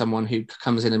support for someone who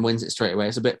comes in and wins it straight away.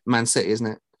 It's a bit Man City, isn't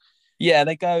it? Yeah,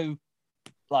 they go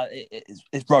like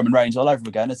it's Roman Reigns all over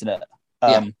again, isn't it?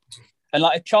 And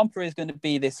like if Ciampa is going to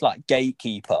be this like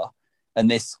gatekeeper and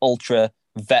this ultra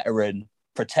veteran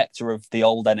protector of the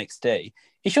old NXT,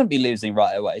 he shouldn't be losing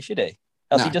right away, should he?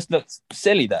 Else he just looks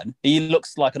silly then. He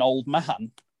looks like an old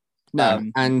man. No,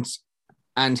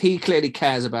 and he clearly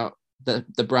cares about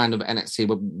the brand of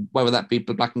NXT, whether that be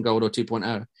Black and Gold or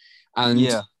 2.0. And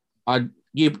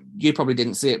you probably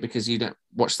didn't see it because you don't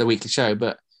watch the weekly show,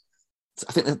 but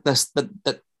I think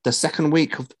that the second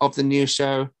week of the new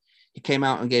show, he came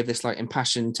out and gave this like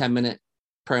impassioned 10-minute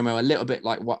promo, a little bit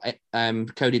like what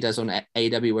Cody does on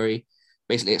AEW, where he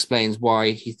basically explains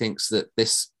why he thinks that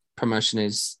this promotion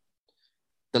is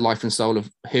the life and soul of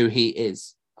who he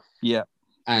is. Yeah.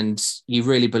 And you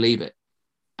really believe it.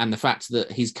 And the fact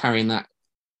that he's carrying that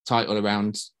title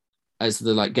around as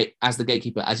the as the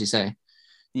gatekeeper, as you say,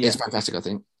 is fantastic, I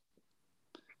think.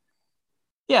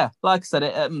 Yeah, like I said,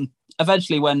 it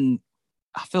eventually when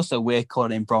I feel so weird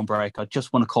calling him Bron Breakker, I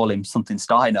just want to call him something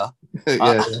Steiner.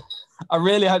 I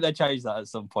really hope they change that at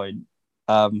some point.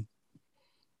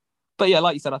 But yeah,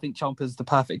 like you said, I think Ciampa's the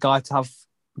perfect guy to have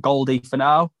Goldie for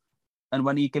now. And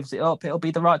when he gives it up, it'll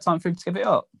be the right time for him to give it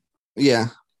up. Yeah.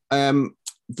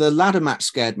 The ladder match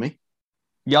scared me.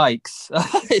 Yikes.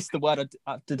 It's the word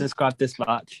I have to describe this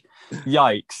match.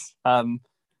 Yikes.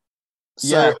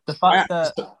 The fact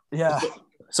that...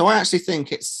 So I actually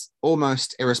think it's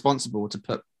almost irresponsible to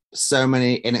put so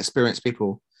many inexperienced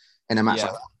people in a match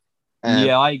like that.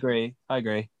 I agree.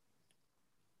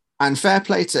 And fair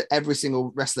play to every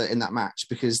single wrestler in that match,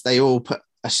 because they all put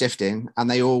a shift in, and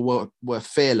they all were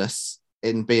fearless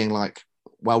in being like,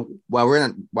 well, we're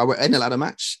in a ladder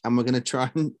match, and we're going to try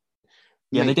and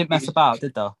they didn't mess about,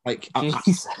 did they? Like,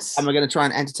 Jesus. and we're going to try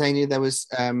and entertain you. There was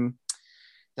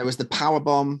the power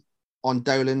bomb on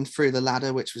Dolan through the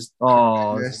ladder, which was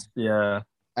horrendous. Yeah.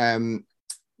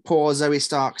 Poor Zoe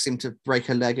Stark seemed to break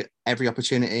her leg at every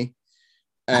opportunity.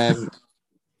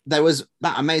 There was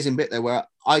that amazing bit there where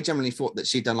I generally thought that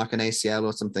she'd done like an ACL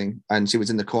or something, and she was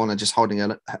in the corner just holding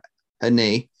her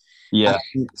knee. Yeah.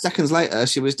 And seconds later,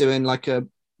 she was doing like a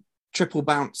triple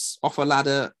bounce off a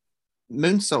ladder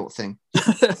moonsault thing.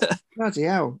 Bloody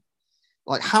hell!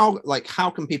 Like how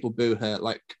can people boo her?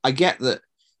 Like, I get that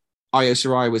Io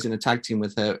Shirai was in a tag team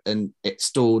with her, and it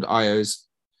stalled Io's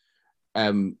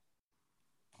kind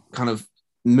of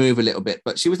move a little bit,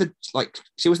 but she was the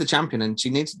champion, and she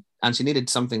needed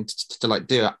something to like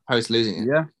do post losing it.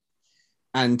 Yeah.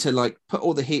 And to like put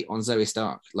all the heat on Zoe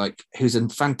Stark, like, who's a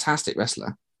fantastic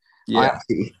wrestler. Yeah.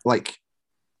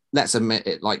 Let's admit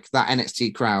it, like, that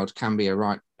NXT crowd can be a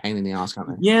right pain in the ass, can't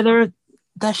they? Yeah,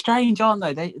 they're strange, aren't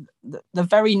they? They're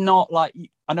very not like,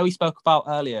 I know we spoke about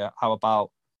earlier how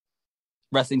about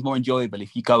wrestling's more enjoyable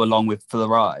if you go along for the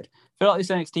ride. I feel like this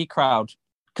NXT crowd,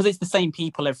 because it's the same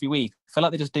people every week, I feel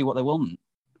like they just do what they want.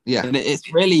 Yeah. And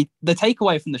it's really the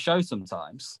takeaway from the show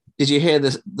sometimes. Did you hear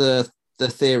the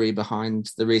theory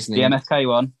behind the reasoning? The MSK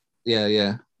one?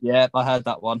 Yeah. Yeah, I heard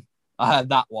that one.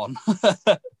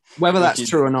 Whether that's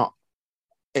true or not,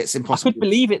 it's impossible. I could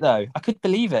believe it, though. I could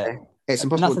believe it. It's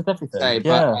impossible to say,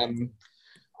 yeah. But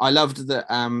I loved that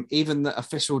even the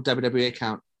official WWE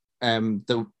account,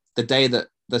 the day that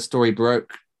the story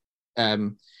broke,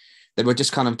 they were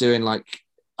just kind of doing like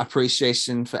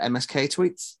appreciation for MSK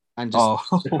tweets, and just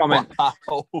the comment.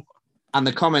 Wow. And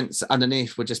the comments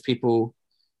underneath were just people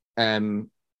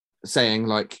saying,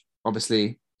 like,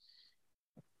 obviously,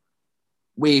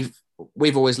 we've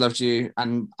always loved you,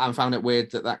 and found it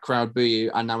weird that crowd boo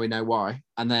you, and now we know why.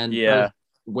 And then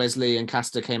Wesley and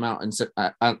Caster came out and said,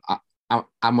 and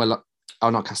we're like, oh,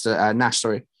 not Caster, Nash,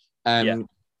 sorry, came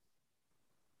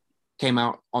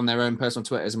out on their own personal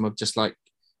Twitters and were just like,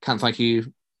 can't thank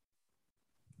you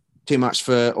too much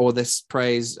for all this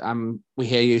praise. We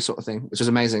hear you, sort of thing, which was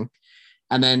amazing.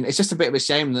 And then it's just a bit of a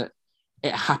shame that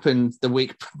it happened the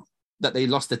week that they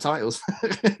lost the titles.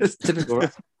 It's typical, right?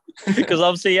 Because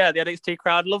obviously, the NXT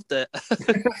crowd loved it.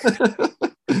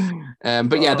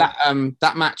 But yeah,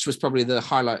 that match was probably the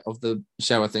highlight of the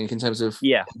show, I think, in terms of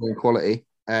quality.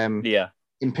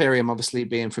 Imperium, obviously,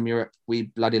 being from Europe, we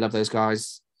bloody love those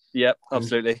guys. Yep,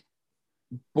 absolutely.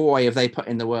 Boy, have they put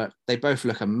in the work. They both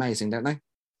look amazing, don't they?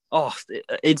 Oh,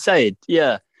 insane.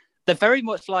 Yeah. They're very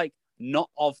much like not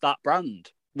of that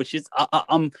brand, which is,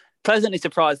 I'm pleasantly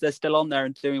surprised they're still on there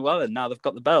and doing well, and now they've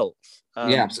got the belts.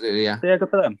 Yeah, absolutely, yeah. Yeah, good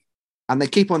for them. And they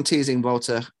keep on teasing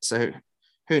Volta, so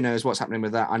who knows what's happening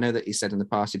with that. I know that he said in the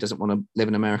past he doesn't want to live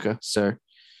in America, so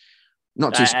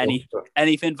not too sure.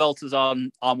 Anything Volta's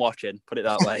on, I'm watching, put it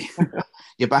that way.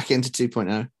 You're back into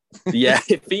 2.0. Yeah,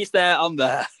 if he's there, I'm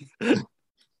there.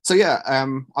 So yeah,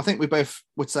 I think we both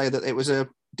would say that it was a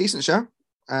decent show.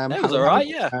 It was all right,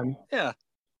 yeah.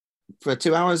 For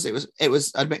 2 hours, it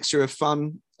was a mixture of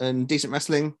fun and decent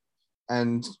wrestling,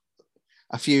 and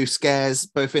a few scares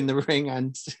both in the ring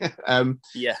and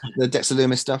the Dexter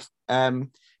Lumis stuff. And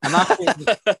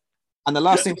the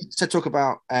last thing to talk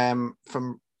about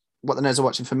from what the nerds are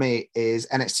watching for me is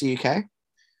NXT UK.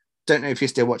 Don't know if you're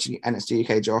still watching NXT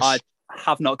UK, Josh. I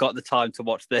have not got the time to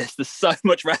watch this. There's so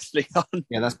much wrestling on.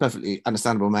 Yeah, that's perfectly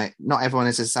understandable, mate. Not everyone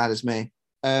is as sad as me.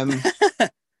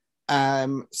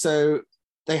 So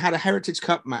they had a Heritage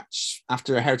Cup match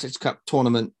after a Heritage Cup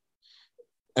tournament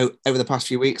over the past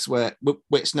few weeks,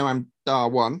 which Noam Dar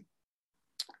won.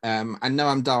 And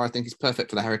Noam Dar, I think, is perfect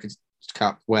for the Heritage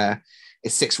Cup, where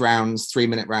it's 6 rounds,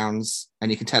 3-minute rounds,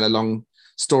 and you can tell a long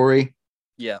story.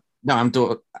 Yeah. Noam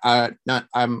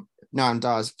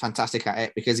Dar is fantastic at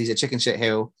it because he's a chicken shit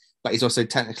heel, but he's also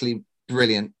technically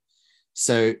brilliant.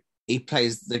 So he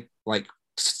plays the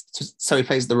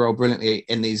role brilliantly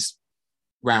in these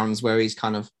rounds where he's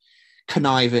kind of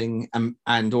conniving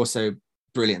and also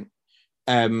brilliant.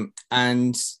 And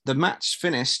the match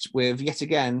finished with, yet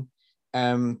again,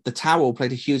 the towel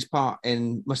played a huge part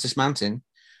in Mustache Mountain,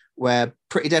 where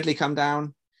Pretty Deadly come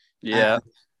down,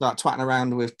 start twatting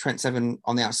around with Trent Seven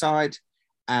on the outside,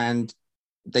 and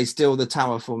they steal the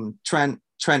tower from Trent.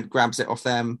 Trent grabs it off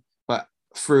them, but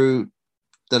through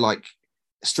the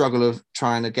struggle of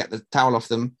trying to get the towel off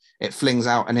them, it flings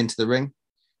out and into the ring.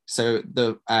 So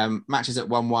the match is at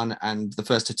 1-1, and the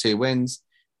first to 2 wins.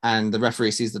 And the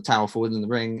referee sees the towel forward in the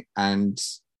ring, and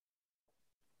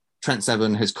Trent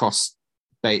Seven has cost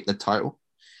Bate the title.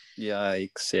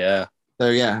 Yikes! Yeah. So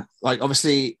yeah, like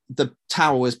obviously the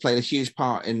towel has played a huge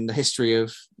part in the history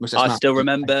of. I still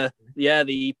remember,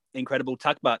 the incredible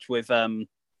tag match with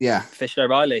Yeah, Fisher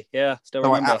O'Reilly. Yeah, still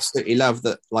so I remember. absolutely love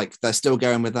that. Like they're still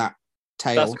going with that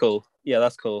tale. That's cool. Yeah,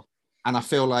 that's cool. And I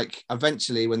feel like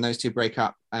eventually, when those two break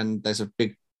up and there's a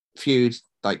big feud,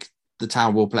 like the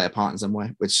town will play a part in some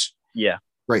way. Which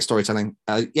great storytelling.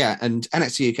 Yeah, and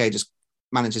NXT UK just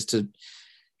manages to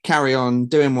carry on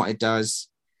doing what it does.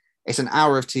 It's an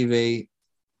hour of TV.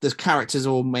 The characters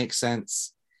all make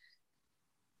sense.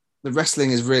 The wrestling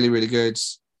is really, really good.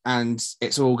 And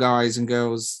it's all guys and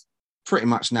girls pretty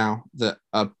much now that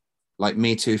are like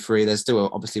Me Too free. There's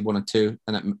still obviously one or two.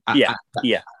 And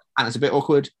it's a bit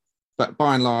awkward. But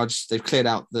by and large, they've cleared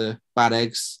out the bad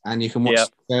eggs and you can watch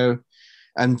the show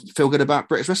and feel good about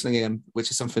British wrestling again,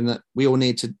 which is something that we all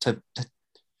need to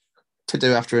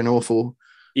do after an awful...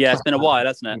 Yeah, it's been a while,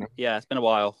 hasn't it? Yeah, it's been a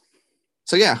while.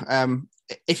 So yeah,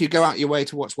 if you go out your way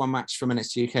to watch one match from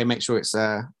NXT UK, make sure it's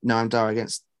Noam Dar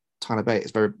against Tyler Bate.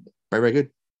 It's very, very, very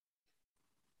good.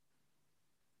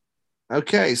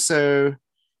 Okay, so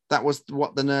that was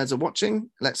what the nerds are watching.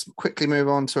 Let's quickly move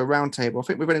on to a roundtable. I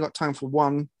think we've only got time for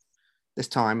one this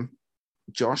time.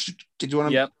 Josh, did you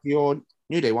want to your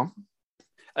New Day one?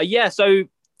 So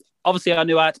obviously I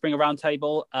knew I had to bring a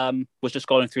roundtable. Was just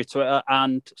scrolling through Twitter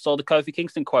and saw the Kofi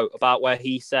Kingston quote about where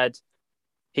he said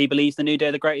he believes the New Day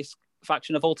are the greatest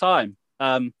faction of all time.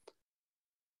 I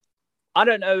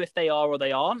don't know if they are or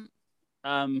they aren't.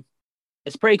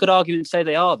 It's a pretty good argument to say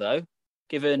they are, though,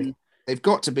 given... They've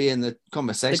got to be in the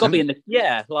conversation. They've got to be in the...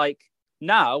 Yeah, like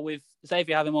now with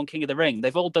Xavier having won King of the Ring,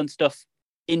 they've all done stuff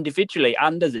individually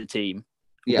and as a team,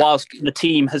 whilst the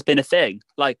team has been a thing.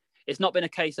 Like, it's not been a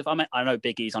case of... I know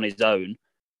Big E's on his own,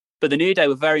 but the New Day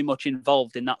were very much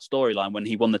involved in that storyline when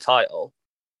he won the title.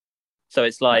 So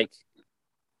it's like...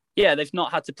 Yeah, they've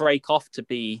not had to break off to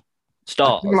be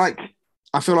stars.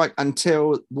 I feel like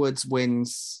until Woods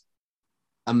wins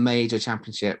a major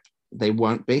championship, they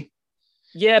won't be.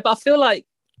 Yeah, but I feel like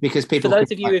because people, for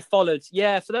those of you who've followed,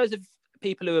 for those of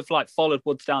people who have like followed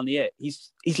Woods down the year,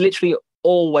 he's literally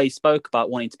always spoke about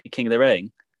wanting to be King of the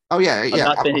Ring. Oh yeah, and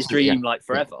that's been his dream like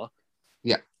forever.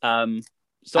 Yeah. So and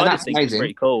I just think it's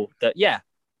pretty cool that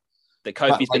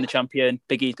Kofi's been the champion,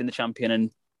 Big E's been the champion,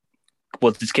 and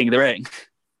Woods is King of the Ring.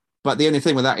 But the only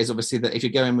thing with that is obviously that if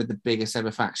you're going with the biggest ever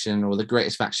faction or the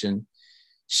greatest faction,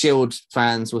 Shield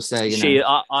fans will say,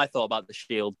 I thought about the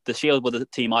Shield. The Shield were the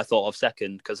team I thought of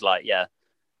second because,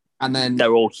 and then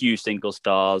they're all huge single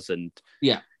stars, and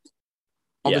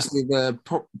obviously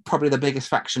probably the biggest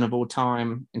faction of all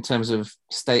time in terms of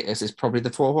status is probably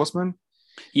the Four Horsemen.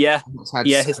 Yeah,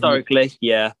 historically,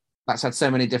 that's had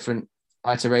so many different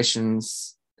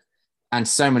iterations and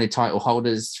so many title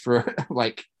holders for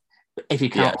like. If you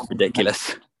count, it's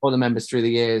ridiculous. All the members through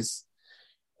the years.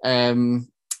 But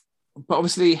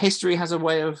obviously history has a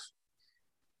way of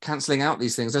cancelling out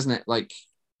these things, doesn't it? Like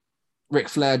Ric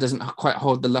Flair doesn't quite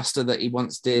hold the luster that he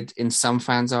once did in some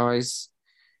fans' eyes.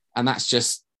 And that's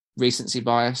just recency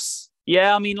bias.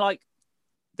 Yeah, I mean, like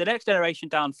the next generation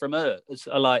down from us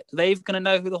are like, they're going to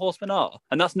know who the Horsemen are.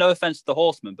 And that's no offense to the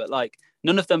Horsemen, but like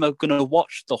none of them are going to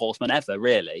watch the Horsemen ever,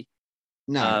 really.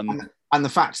 No. And the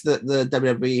fact that the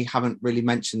WWE haven't really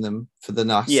mentioned them for the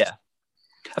last... Yeah.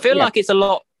 I feel like it's a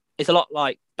lot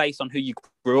like based on who you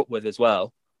grew up with as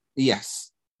well.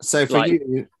 Yes. So for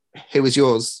you, who was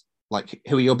yours? Like,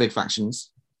 who are your big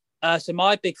factions? So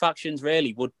my big factions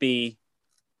really would be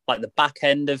like the back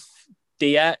end of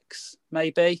DX,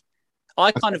 maybe.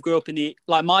 I kind of grew up in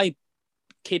my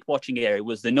kid watching era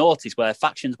was the noughties where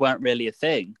factions weren't really a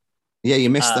thing. Yeah, you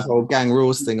missed the whole gang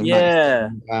rules thing.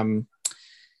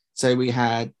 So we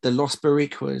had the Los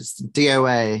Boricuas,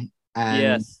 DOA,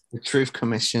 and the Truth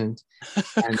Commission,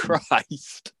 and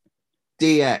Christ,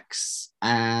 DX,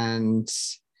 and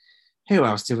who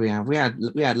else did we have? We had,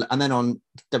 and then on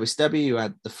WCW, you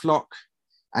had the Flock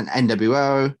and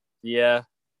NWO. Yeah.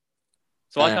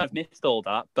 So I kind of missed all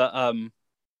that, but I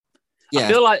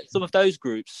feel like some of those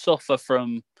groups suffer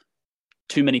from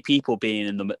too many people being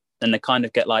in them, and they kind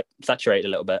of get like saturated a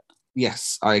little bit.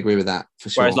 Yes, I agree with that for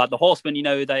sure. Whereas like the Horsemen, you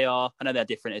know who they are. I know they're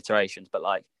different iterations, but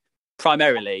like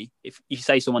primarily, if you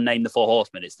say someone named the Four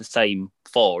Horsemen, it's the same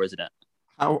four, isn't it?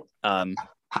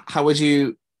 How would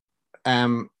you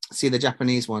see the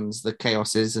Japanese ones, the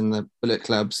Chaoses and the Bullet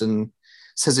Clubs and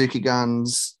Suzuki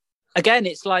Guns? Again,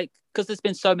 it's like, because there's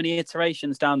been so many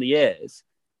iterations down the years,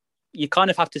 you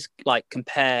kind of have to like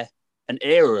compare an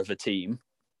era of a team.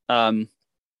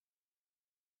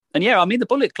 And yeah, I mean, the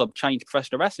Bullet Club changed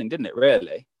professional wrestling, didn't it,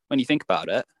 really? When you think about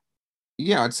it.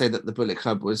 Yeah, I'd say that the Bullet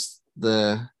Club was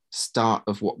the start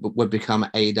of what would become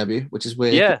AEW, which is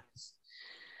weird. Yeah.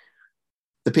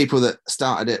 The people that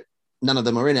started it, none of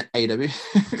them are in it,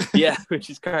 AEW. Yeah, which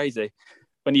is crazy.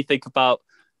 When you think about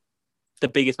the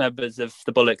biggest members of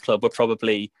the Bullet Club were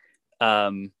probably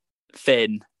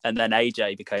Finn, and then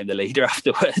AJ became the leader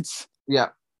afterwards. Yeah.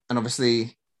 And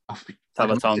obviously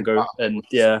Tama Tonga and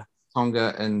yeah.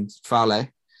 Tonga and Fale.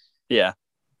 Yeah.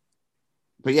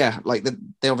 But yeah, like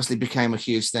they obviously became a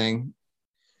huge thing.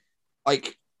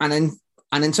 Like, and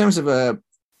in terms of a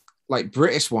like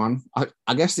British one,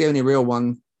 I guess the only real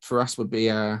one for us would be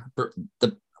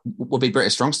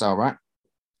British Strong Style, right?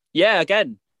 Yeah,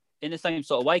 again, in the same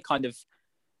sort of way, kind of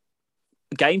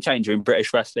a game changer in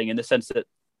British wrestling in the sense that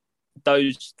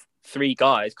those three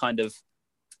guys kind of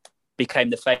became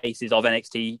the faces of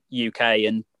NXT UK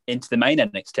and into the main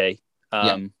NXT.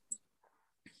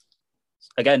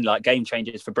 Again, like game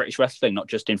changers for British wrestling, not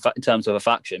just in terms of a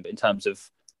faction, but in terms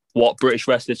of what British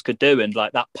wrestlers could do and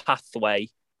like that pathway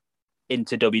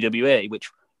into WWE, which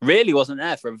really wasn't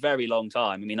there for a very long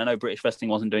time. I mean, I know British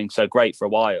wrestling wasn't doing so great for a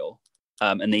while,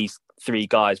 and these three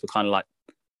guys were kind of like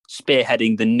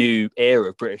spearheading the new era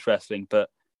of British wrestling. But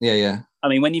yeah. I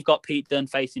mean, when you've got Pete Dunne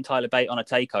facing Tyler Bate on a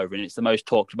takeover and it's the most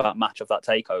talked about match of that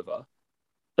takeover,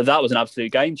 that was an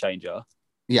absolute game changer.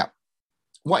 Yeah.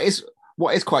 What is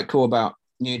quite cool about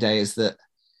New Day is that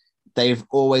they've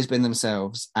always been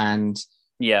themselves, and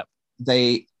yeah,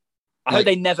 I hope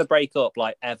they never break up,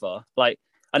 like ever. Like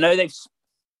I know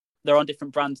they're on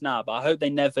different brands now, but I hope they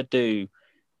never do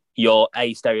your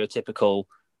stereotypical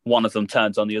one of them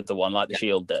turns on the other one like the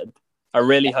Shield did. I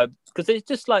really hope, because it's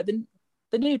just like the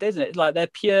New Day, isn't it? It's like they're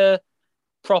pure,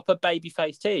 proper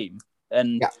babyface team,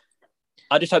 and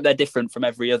I just hope they're different from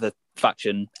every other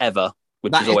faction ever,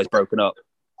 which is always broken up.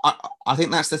 I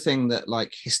think that's the thing that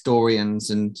like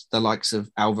historians and the likes of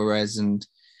Alvarez and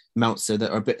Meltzer that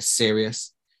are a bit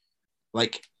serious,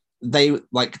 like they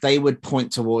would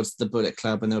point towards the Bullet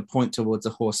Club and they would point towards the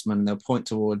Horsemen. They'll point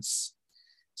towards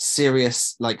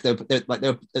serious, like they would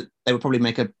probably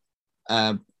make a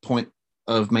point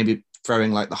of maybe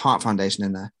throwing like the Heart Foundation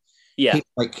in there. Yeah,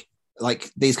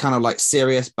 like these kind of like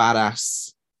serious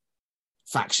badass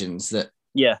factions that.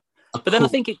 Yeah, but then I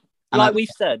think we've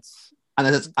said. And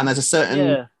there's a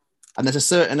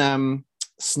certain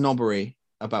snobbery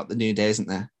about the New Day, isn't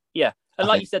there? Yeah, and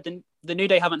like you said, the New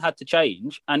Day haven't had to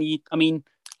change. And I mean,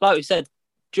 like we said,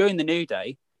 during the New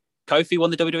Day, Kofi won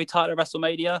the WWE title at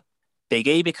WrestleMania. Big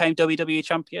E became WWE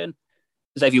champion.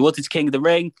 Xavier Woods is king of the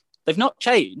ring. They've not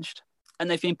changed,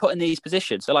 and they've been put in these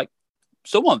positions. So, like,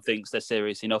 someone thinks they're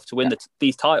serious enough to win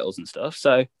these titles and stuff.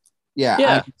 So,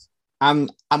 yeah. And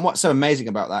what's so amazing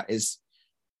about that is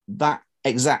that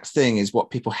exact thing is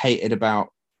what people hated about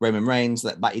Roman Reigns,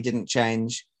 that he didn't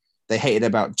change. They hated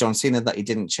about John Cena, that he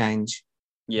didn't change.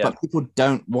 Yeah. But people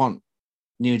don't want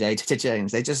New Day to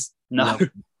change. They just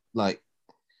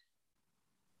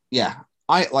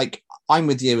I'm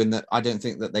with you in that I don't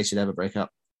think that they should ever break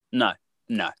up. No.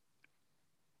 And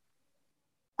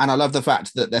I love the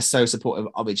fact that they're so supportive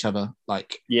of each other.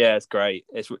 Like, yeah, it's great.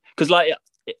 It's because like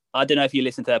I don't know if you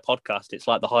listen to their podcast. It's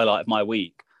like the highlight of my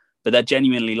week. But they're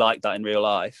genuinely like that in real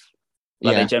life.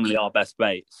 Like they generally are best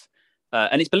mates.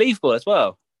 And it's believable as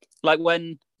well. Like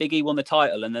when Big E won the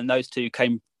title and then those two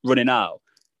came running out.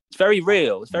 It's very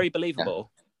real. It's very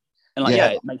believable. And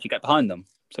it makes you get behind them.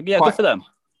 So good for them.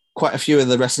 Quite a few of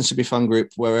the Wrestling Should Be Fun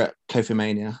group were at Kofi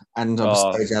Mania, and I'm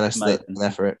so jealous that they're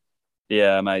there for it.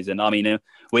 Yeah, amazing. I mean,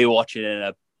 we were watching in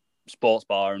a sports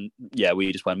bar and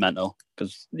we just went mental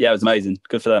because it was amazing.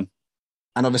 Good for them.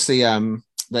 And obviously,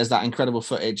 there's that incredible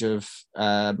footage of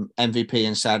MVP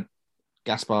and Shad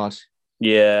Gaspard.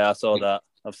 Yeah, I saw that.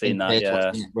 I've seen that.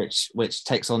 Yeah, which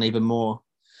takes on even more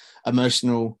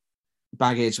emotional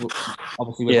baggage.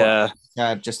 Obviously, with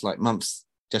Shad just months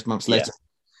later.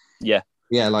 Yeah.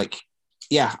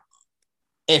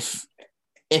 If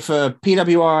a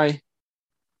PWI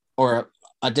or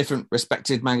a different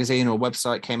respected magazine or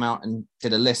website came out and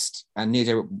did a list and New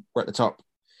Day were at the top,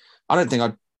 I don't think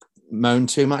I'd moan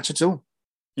too much at all.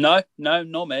 No,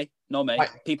 not me.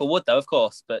 People would though, of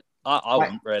course, but I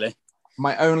wouldn't really.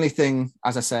 My only thing,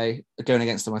 as I say, going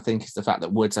against them, I think, is the fact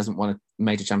that Woods hasn't won a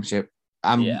major championship.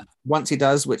 Once he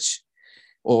does,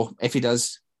 or if he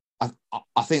does, I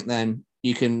think then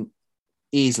you can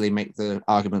easily make the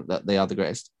argument that they are the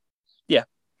greatest. Yeah.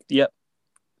 Yep.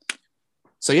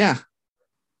 So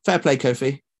fair play,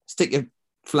 Kofi. Stick your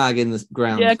flag in the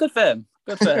ground. Yeah, good for him.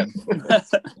 That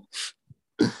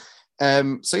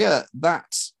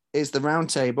is the round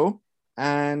table,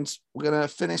 and we're gonna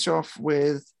finish off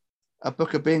with a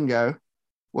book of bingo.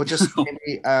 We'll just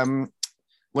maybe,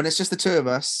 when it's just the two of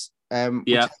us,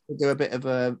 We tried to do a bit of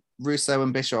a Russo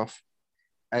and Bischoff,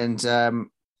 and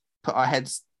put our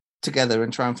heads together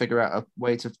and try and figure out a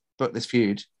way to book this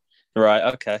feud.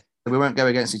 Right. Okay. We won't go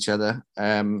against each other.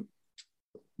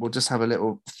 We'll just have a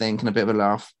little think and a bit of a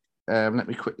laugh. Let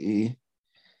me quickly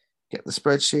get the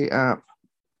spreadsheet up.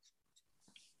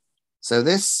 So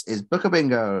this is Booker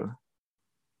Bingo.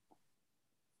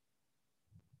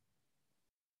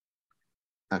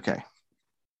 Okay.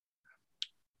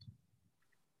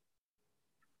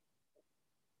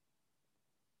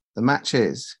 The match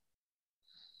is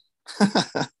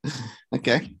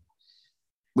okay.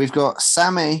 We've got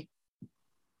Sammy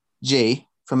G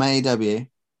from AEW,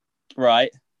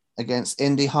 right, against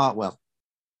Indy Hartwell.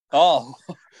 Oh,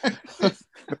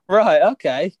 right.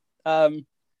 Okay.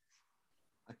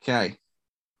 Okay.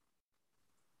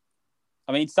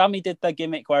 I mean, Sammy did the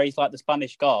gimmick where he's like the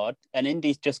Spanish guard, and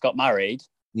Indy's just got married.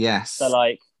 Yes. So,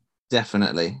 like,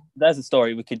 definitely. There's a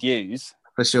story we could use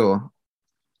for sure.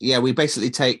 Yeah, we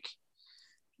basically take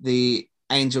the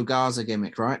Angel Garza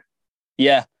gimmick, right?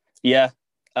 Yeah.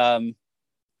 I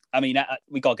mean,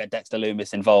 we got to get Dexter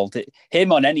Lumis involved.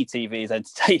 Him on any TV is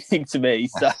entertaining to me,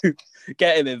 so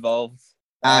get him involved.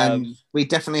 And we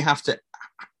definitely have to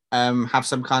have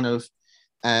some kind of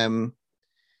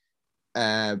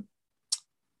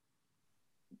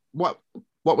what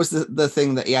was the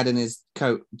thing that he had in his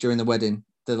coat during the wedding?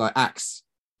 The like axe.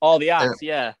 Oh, the axe,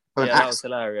 yeah. That was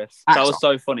hilarious. That was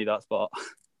so funny, that spot.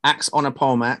 Axe on a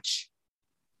pole match.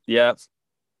 Yeah.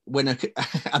 And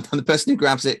the person who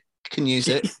grabs it can use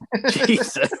it.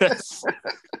 Jesus.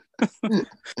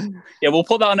 Yeah, we'll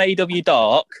put that on AEW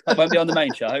Dark. That won't be on the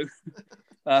main show.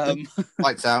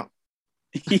 Lights out.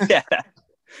 Yeah.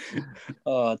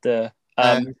 Oh, dear.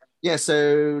 Yeah,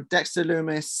 so Dexter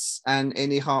Lumis and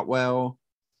Indy Hartwell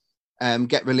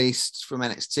get released from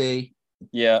NXT.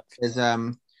 Yeah.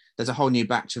 There's a whole new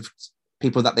batch of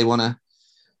people that they want to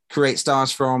create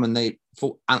stars from, and they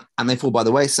fall by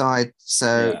the wayside.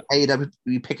 So AEW,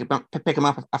 we pick them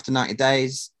up after 90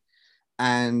 days,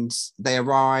 and they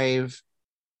arrive.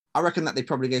 I reckon that they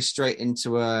probably go straight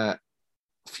into a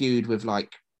feud with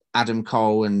like Adam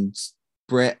Cole and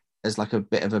Britt as like a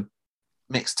bit of a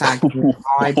mixed tag.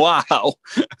 Wow.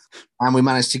 And we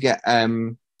managed to get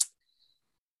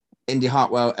Indy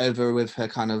Hartwell over with her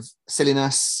kind of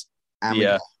silliness, and we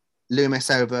got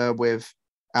Lumis over with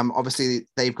obviously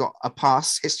they've got a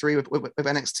past history with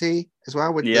NXT as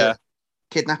well, with the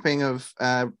kidnapping of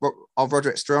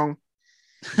Roderick Strong.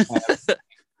 So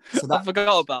I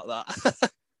forgot about that.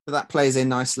 So that plays in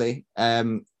nicely.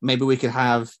 Maybe we could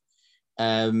have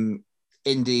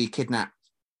Indy kidnap.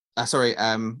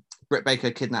 Britt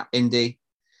Baker kidnap Indy,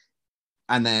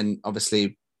 and then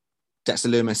obviously Dexter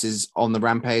Lumis is on the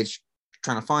rampage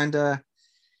trying to find her.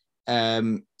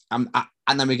 And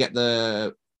then we get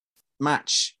the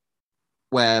match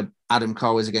where Adam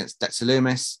Cole is against Dexter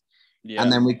Lumis. Yeah.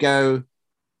 And then we go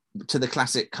to the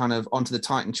classic kind of onto the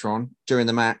Titantron during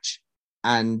the match.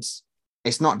 And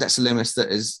it's not Dexter Lumis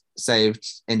that has saved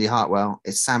Indy Hartwell.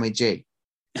 It's Sammy G.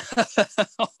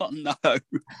 Oh, no.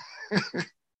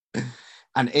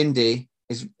 And Indy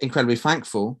is incredibly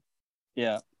thankful.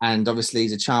 Yeah. And obviously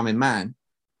he's a charming man.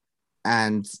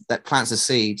 And that plants a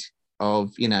seed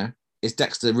of, is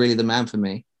Dexter really the man for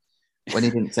me when he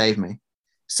didn't save me?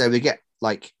 So we get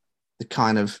like the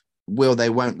kind of will they,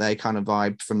 won't they kind of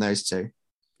vibe from those two.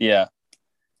 Yeah.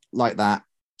 Like that.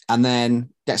 And then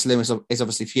Dexter Lumis is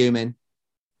obviously fuming.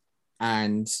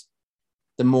 And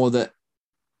the more that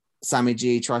Sammy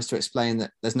G tries to explain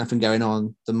that there's nothing going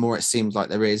on, the more it seems like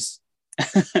there is.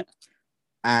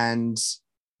 And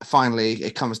finally,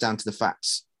 it comes down to the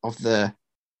fact of the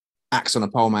axe on a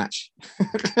pole match.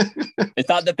 Is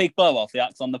that the big blow off, the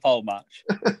axe on the pole match?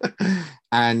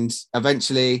 And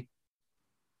eventually,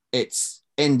 it's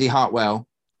Indy Hartwell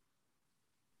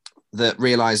that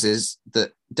realizes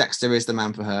that Dexter is the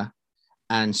man for her,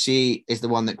 and she is the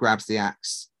one that grabs the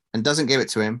axe and doesn't give it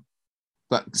to him.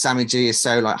 But Sammy G is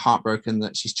so like heartbroken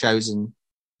that she's chosen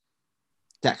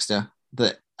Dexter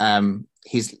that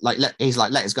he's like let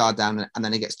his guard down, and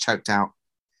then he gets choked out.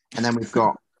 And then we've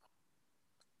got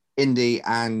Indy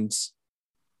and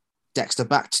Dexter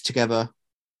backed together,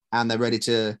 and they're ready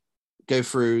to go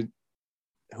through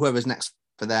whoever's next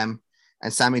for them.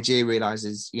 And Sammy G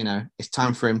realizes, it's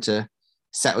time for him to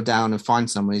settle down and find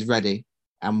someone. He's ready,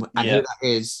 and who that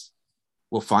is,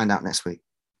 we'll find out next week.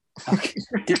 Okay.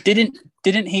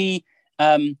 Didn't he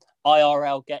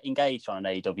IRL get engaged on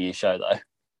an AEW show though?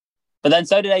 But then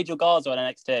so did Angel Garza on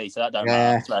NXT, so that don't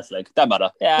matter. It's wrestling. Don't matter.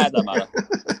 Yeah, it don't matter.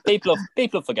 People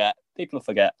forget. People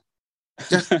forget.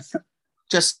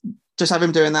 Just have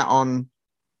him doing that on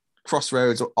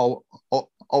Crossroads or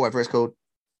or whatever it's called.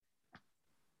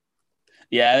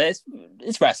 Yeah,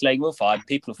 it's wrestling. We'll find.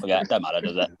 People will forget. Don't matter,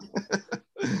 does it?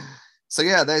 So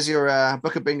yeah, there's your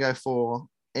Book of Bingo for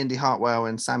Indy Hartwell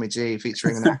and Sammy G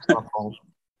featuring an Axel poll.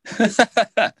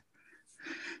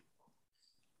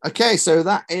 Okay, so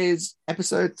that is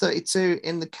episode 32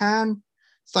 in the can.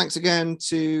 Thanks again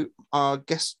to our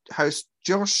guest host,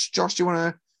 Josh. Josh, do you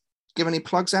want to give any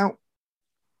plugs out?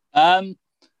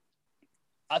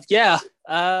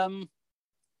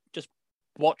 Just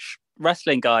watch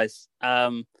wrestling, guys.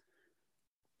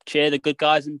 Cheer the good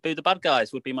guys and boo the bad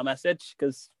guys would be my message,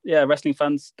 because wrestling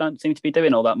fans don't seem to be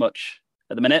doing all that much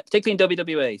at the minute, particularly in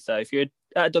WWE. So if you're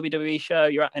at a WWE show,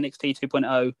 you're at NXT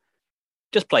 2.0,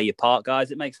 just play your part, guys.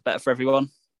 It makes it better for everyone.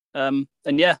 And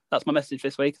that's my message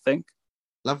this week, I think.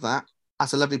 Love that.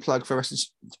 That's a lovely plug for wrestling.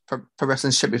 For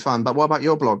wrestling should be fun. But what about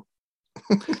your blog?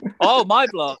 Oh, my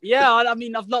blog. Yeah, I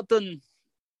mean, I've not done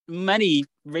many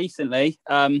recently.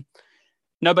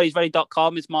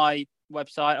 Nobodysready.com is my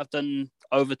website. I've done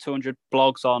over 200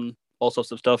 blogs on all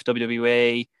sorts of stuff,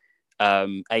 WWE,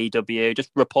 AEW, just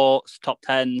reports, top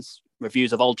tens,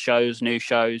 reviews of old shows, new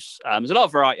shows. There's a lot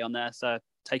of variety on there, so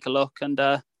take a look and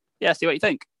see what you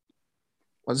think.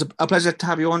 Well, it's a pleasure to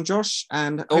have you on, Josh.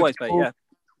 And always, mate. Yeah,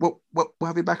 we'll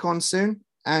have you back on soon.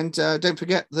 And don't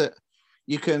forget that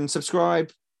you can subscribe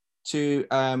to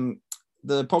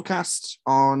the podcast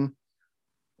on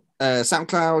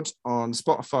SoundCloud, on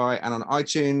Spotify, and on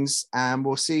iTunes. And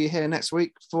we'll see you here next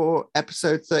week for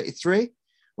episode 33,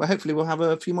 where hopefully we'll have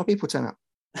a few more people turn up.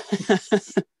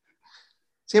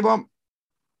 See you, Bob.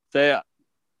 See ya.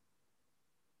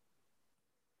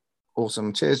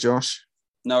 Awesome. Cheers, Josh.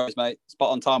 No worries, mate.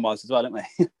 Spot on time-wise as well, didn't we?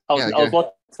 I was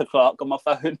watching the clock on my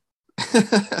phone.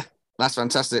 That's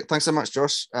fantastic. Thanks so much,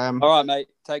 Josh. All right, mate.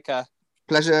 Take care.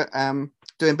 Pleasure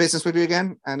doing business with you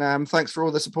again. And thanks for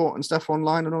all the support and stuff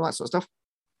online and all that sort of stuff.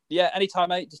 Yeah, anytime,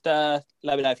 mate. Just let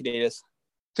me know if you need us.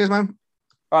 Cheers, man.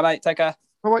 All right, mate. Take care.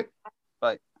 Bye-bye.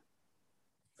 Bye.